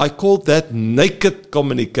me, I call that naked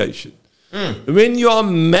communication. When you are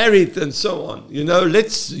married and so on, you know,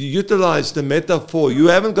 let's utilize the metaphor. You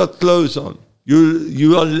haven't got clothes on.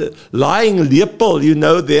 You are lying lepel, you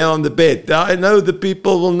know, there on the bed. I know the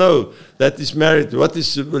people will know that is married. What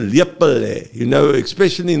is lepel, you know,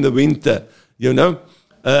 especially in the winter, you know,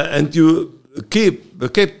 and you keep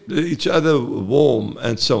each other warm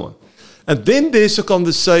and so on. And then there's a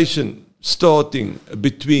conversation starting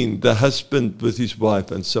between the husband with his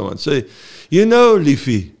wife and so on. So, you know,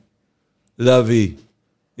 Liefie, Lovey,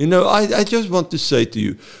 you know, I just want to say to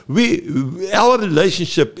you, our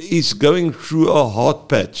relationship is going through a hard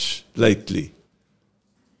patch lately.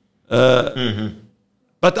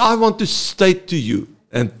 But I want to state to you,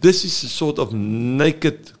 and this is a sort of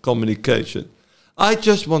naked communication. I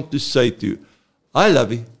just want to say to you, I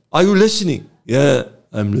love you. Are you listening? Yeah,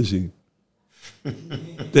 I'm listening.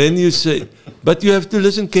 Then you say, but you have to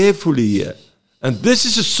listen carefully here. And this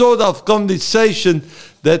is a sort of conversation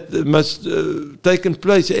that must take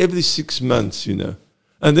place every 6 months, you know.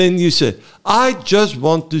 And then you say, I just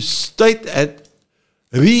want to state and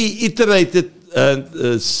reiterate it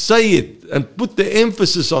and say it and put the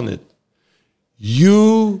emphasis on it.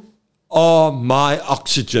 You are my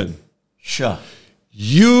oxygen. Sure.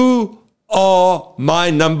 You are my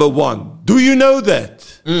number one. Do you know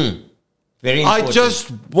that? Very important. I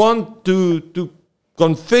just want to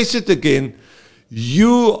confess it again.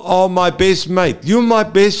 You are my best mate. You're my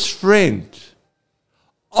best friend.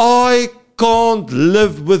 I can't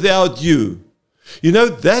live without you. You know,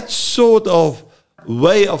 that sort of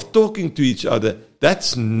way of talking to each other,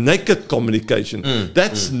 that's naked communication.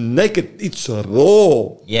 That's naked. It's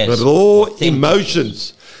raw. Yes. Raw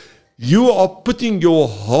emotions. You are putting your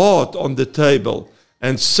heart on the table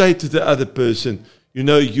and say to the other person, you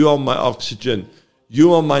know, you are my oxygen.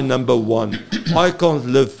 You are my number one. I can't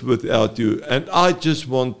live without you. And I just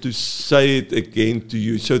want to say it again to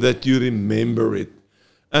you so that you remember it.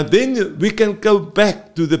 And then we can go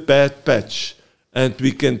back to the bad patch and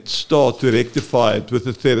we can start to rectify it with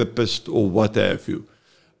a therapist or what have you.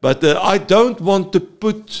 But I don't want to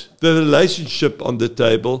put the relationship on the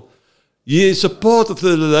table. He is a part of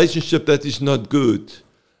the relationship that is not good,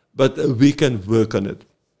 but we can work on it.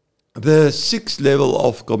 The sixth level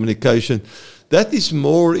of communication, that is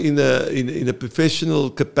more in a professional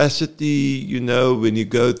capacity, when you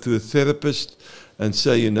go to a therapist and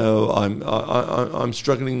say, I'm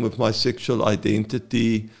struggling with my sexual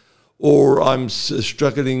identity, or I'm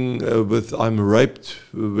struggling I'm raped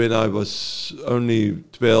when I was only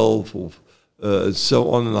 12 or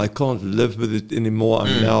so on, and I can't live with it anymore.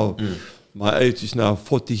 My age is now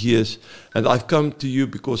 40 years, and I've come to you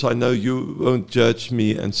because I know you won't judge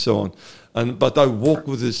me and so on. But I walk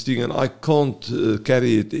with this thing and I can't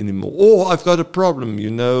carry it anymore. Or I've got a problem,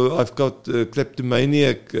 I've got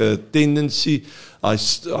kleptomaniac tendency.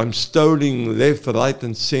 I'm stealing left, right,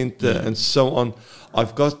 and center, and so on.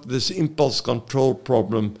 I've got this impulse control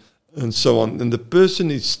problem, and so on. And the person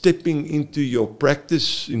is stepping into your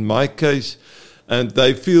practice, in my case, and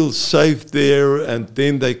they feel safe there, and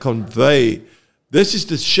then they convey, this is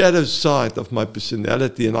the shadow side of my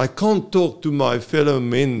personality, and I can't talk to my fellow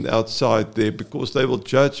men outside there because they will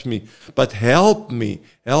judge me. But help me.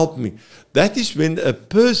 That is when a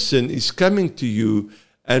person is coming to you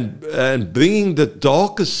and bringing the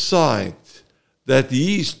darkest side that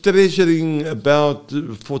he is treasuring about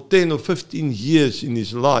for 10 or 15 years in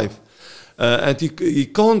his life. And he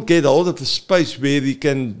can't get hold of a space where he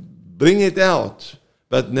can bring it out.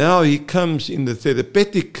 But now he comes in the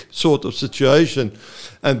therapeutic sort of situation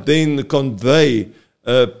and then convey,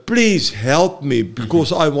 please help me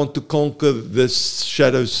because I want to conquer this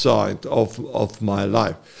shadow side of my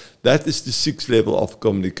life. That is the sixth level of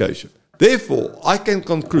communication. Therefore, I can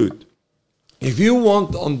conclude, if you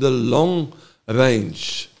want on the long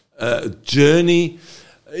range journey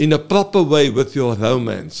in a proper way with your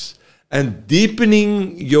romance and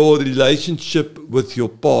deepening your relationship with your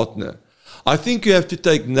partner, I think you have to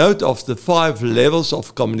take note of the 5 levels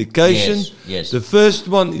of communication. Yes. The first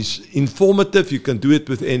one is informative. You can do it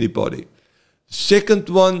with anybody. Second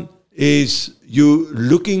one is you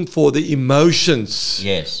looking for the emotions.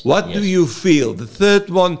 Yes. What do you feel? The third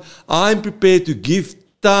one, I'm prepared to give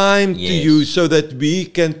time to you so that we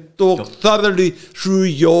can talk thoroughly through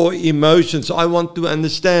your emotions. I want to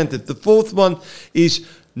understand it. The fourth one is,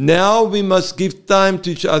 now we must give time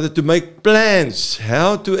to each other to make plans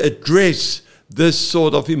how to address this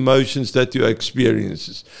sort of emotions that you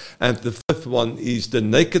experience. And the fifth one is the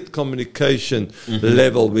naked communication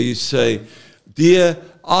level, where you say, dear,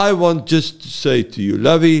 I want just to say to you,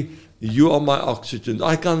 Lovey, you are my oxygen.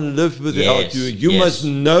 I can't live without you. You must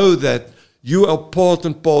know that you are part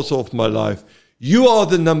and parcel of my life. You are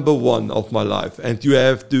the number one of my life. And you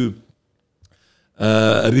have to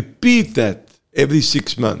repeat that every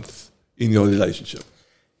 6 months in your relationship.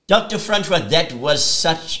 Dr. Francois, that was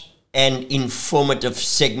such an informative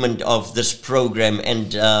segment of this program,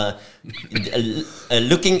 and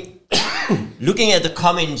looking at the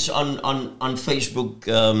comments on Facebook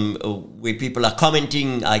where people are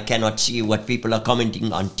commenting, I cannot see what people are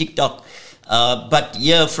commenting on TikTok, but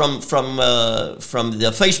yeah, from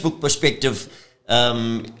the Facebook perspective,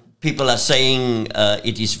 people are saying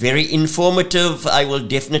it is very informative. I will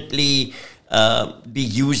definitely be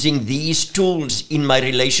using these tools in my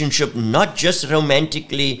relationship, not just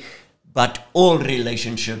romantically, but all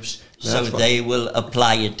relationships. So they will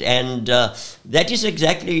apply it. And that is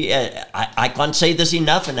exactly, I can't say this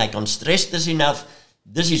enough, and I can't stress this enough.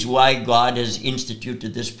 This is why God has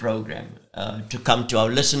instituted this program, to come to our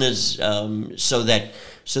listeners, so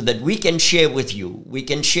that we can share with you. We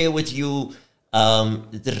can share with you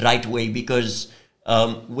the right way, because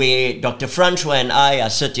where Dr. Francois and I are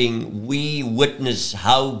sitting, we witness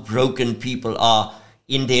how broken people are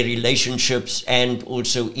in their relationships, and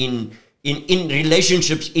also in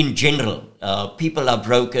relationships in general. People are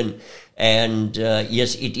broken, and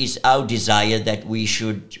yes, it is our desire that we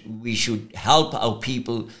should help our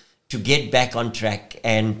people to get back on track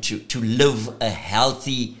and to live a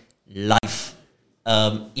healthy life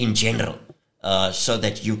in general. So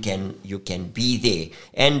that you can be there,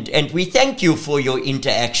 and we thank you for your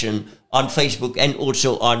interaction on Facebook and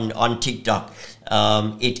also on TikTok.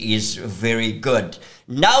 It is very good.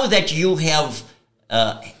 Now that you have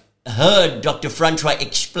heard Dr. Francois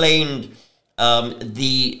explain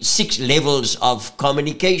the 6 levels of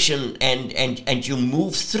communication, and you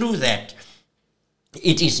move through that,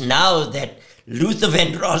 it is now that Luther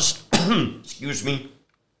Vandross, excuse me,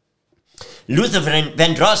 Luther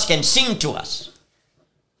Vandross can sing to us.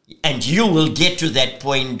 And you will get to that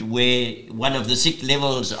point where one of the 6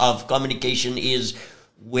 levels of communication is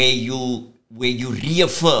where you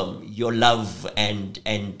reaffirm your love and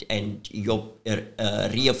your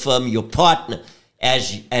reaffirm your partner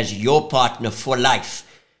as your partner for life,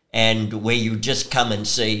 and where you just come and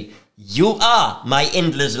say, "You are my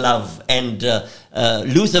endless love." And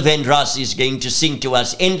Luther Vandross is going to sing to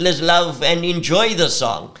us "Endless Love," and enjoy the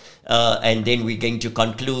song. And then we're going to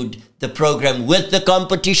conclude the program with the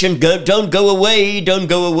competition. Don't go away.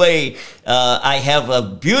 I have a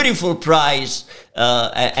beautiful prize,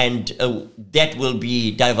 and that will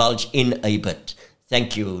be divulged in a bit.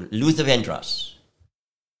 Thank you, Luther Vandross.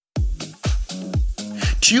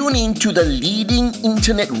 Tune in to the leading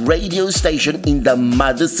internet radio station in the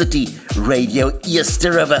mother city, Radio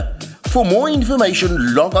Easter River. For more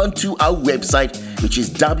information, log on to our website, which is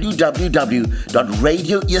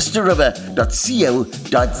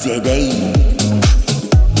www.radioeasterriver.co.za.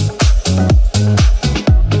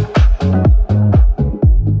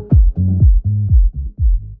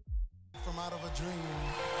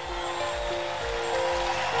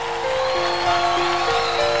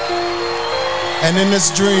 And in this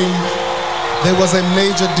dream, there was a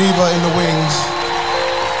major diva in the wings,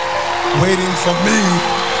 waiting for me.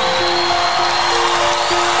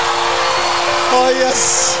 Oh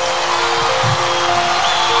yes,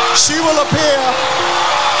 she will appear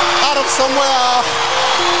out of somewhere.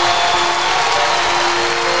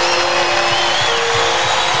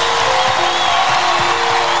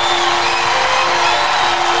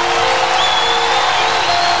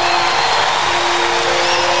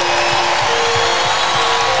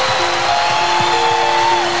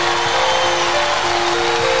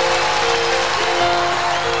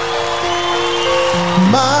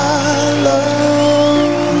 My love,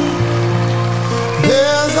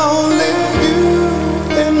 there's only you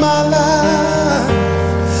in my life,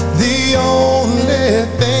 the only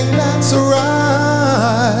thing that's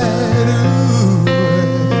right. Ooh.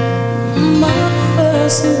 My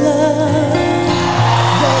first love,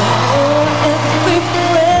 every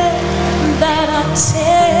breath that I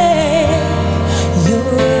take, your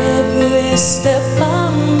every step I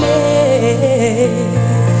make.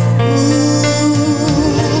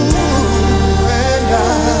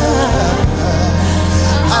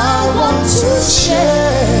 To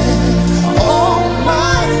share all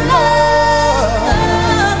my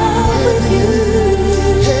love with you.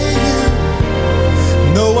 Hey, you,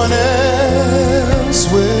 no one else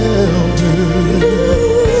will do.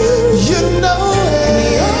 You know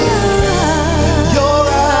it. Your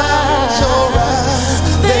eyes,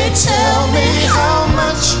 they tell me how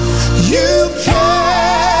much you care.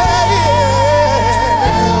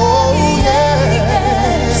 Oh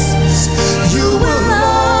yes, you will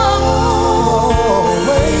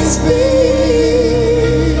always be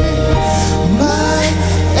my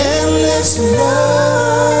endless love.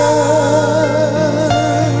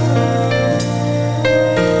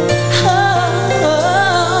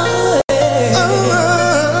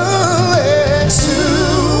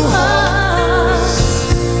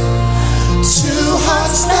 Two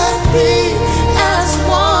hearts that beat as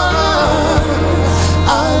one.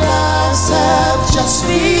 Our lives have just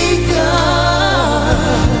begun.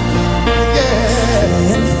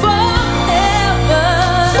 And forever,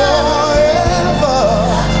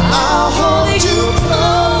 I'll hold you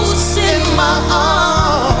close in my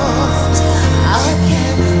arms. I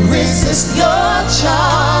can't resist your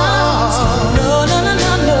charms. No, no, no,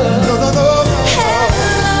 no, no, no, no, no.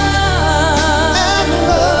 And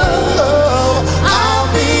love, I'll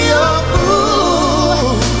be a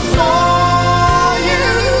fool for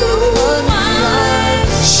you. I'm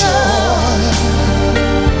sure.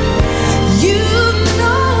 you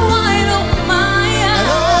know I don't mind.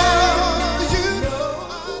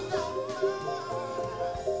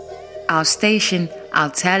 Our station, our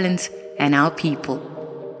talent, and our people.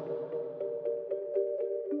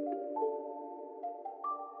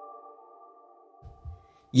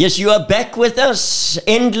 Yes, you are back with us.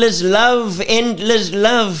 Endless love,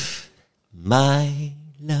 my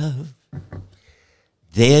love.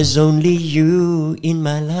 There's only you in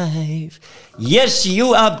my life. Yes,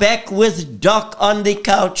 you are back with Doc on the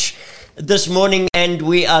couch this morning, and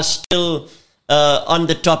we are still on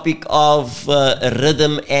the topic of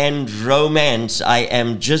rhythm and romance. I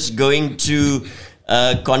am just going to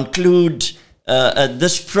conclude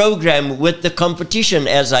this program with the competition.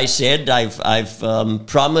 As I said, I've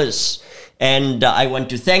promised, and I want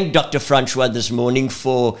to thank Dr. Francois this morning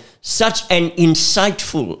for such an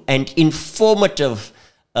insightful and informative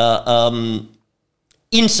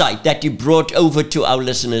insight that you brought over to our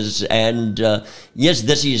listeners. And yes,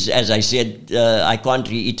 this is, as I said, I can't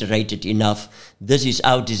reiterate it enough. This is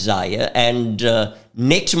our desire. And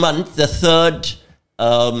next month, the 3rd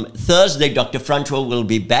Thursday, Dr. Francois will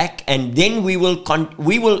be back, and then we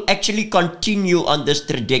will actually continue on this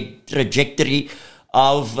trajectory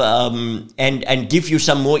of and give you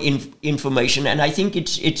some more information. And I think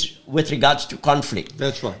it's with regards to conflict.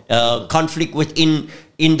 That's right. Conflict within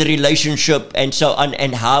the relationship and so on,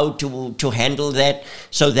 and how to handle that.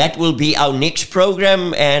 So that will be our next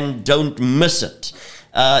program, and don't miss it.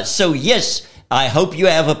 So yes, I hope you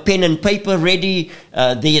have a pen and paper ready.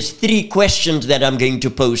 There's 3 questions that I'm going to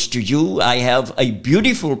pose to you. I have a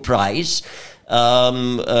beautiful prize.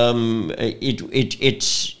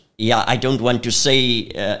 It's I don't want to say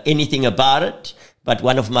anything about it, but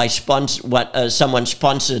one of my someone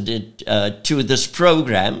sponsored it to this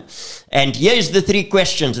program. And here's the 3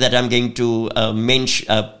 questions that I'm going to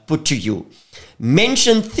put to you.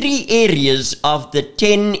 Mention 3 areas of the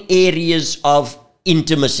 10 areas of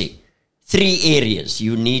intimacy. 3 areas.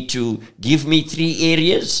 You need to give me 3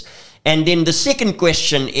 areas. And then the second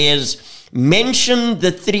question is, mention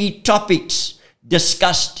the 3 topics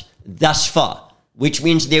discussed thus far, which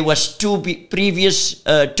means there was 2 previous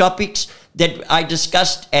topics that I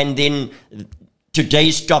discussed, and then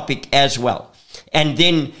today's topic as well. And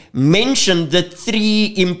then mention the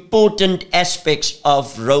 3 important aspects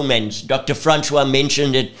of romance. Dr. Francois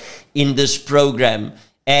mentioned it in this program.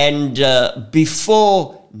 And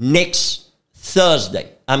before next Thursday,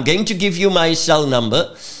 I'm going to give you my cell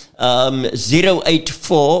number,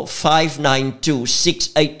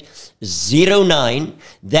 084-592-6809.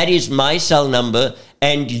 That is my cell number,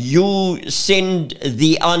 and you send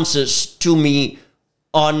the answers to me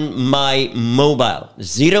on my mobile,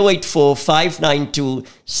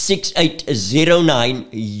 084-592-6809,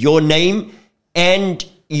 your name and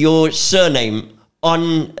your surname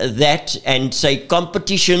on that, and say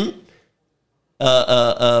competition,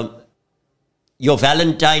 your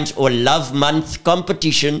Valentine's or Love Month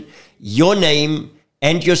competition, your name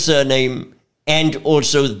and your surname, and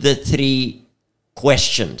also the 3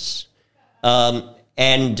 questions.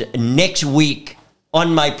 And next week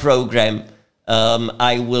on my program,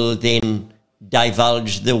 I will then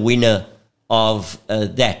divulge the winner of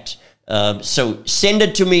that. So send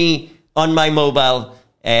it to me on my mobile,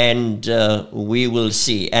 and we will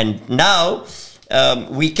see. And now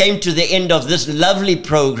we came to the end of this lovely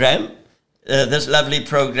program. And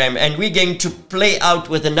we're going to play out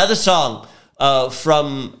with another song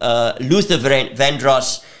from Luther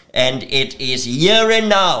Vandross, and it is Here and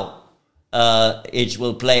Now. It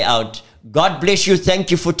will play out. God bless you.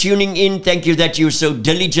 Thank you for tuning in. Thank you that you're so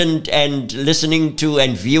diligent and listening to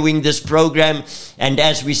and viewing this program. And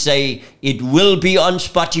as we say, it will be on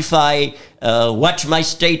Spotify. Watch my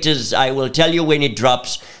status. I will tell you when it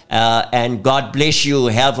drops. And God bless you.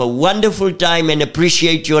 Have a wonderful time and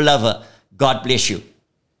appreciate your lover. God bless you.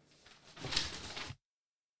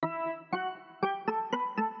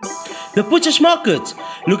 The Butcher's Market.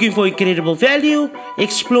 Looking for incredible value?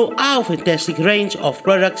 Explore our fantastic range of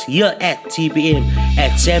products here at TBM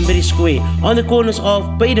at Sandbury Square on the corners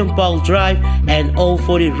of Baden Powell Drive and Old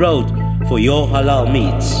 40 Road for your halal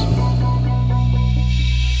meats.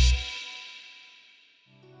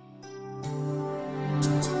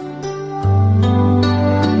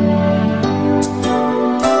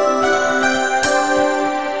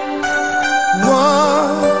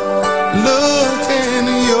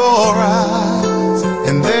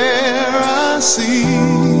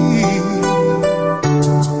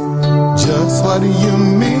 What you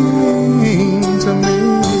mean to me?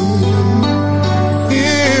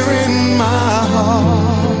 Here in my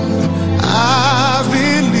heart, I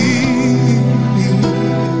believe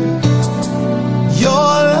your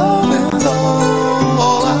love is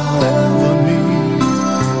all I'll ever need.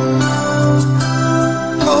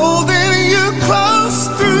 Holding you close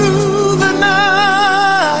through the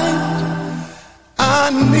night,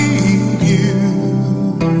 I need you.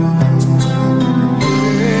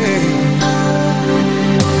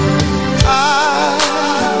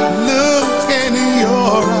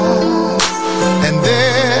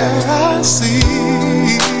 See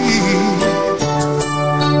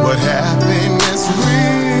what happiness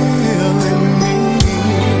really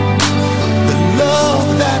means. The love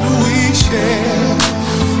that we share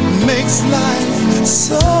makes life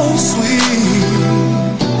so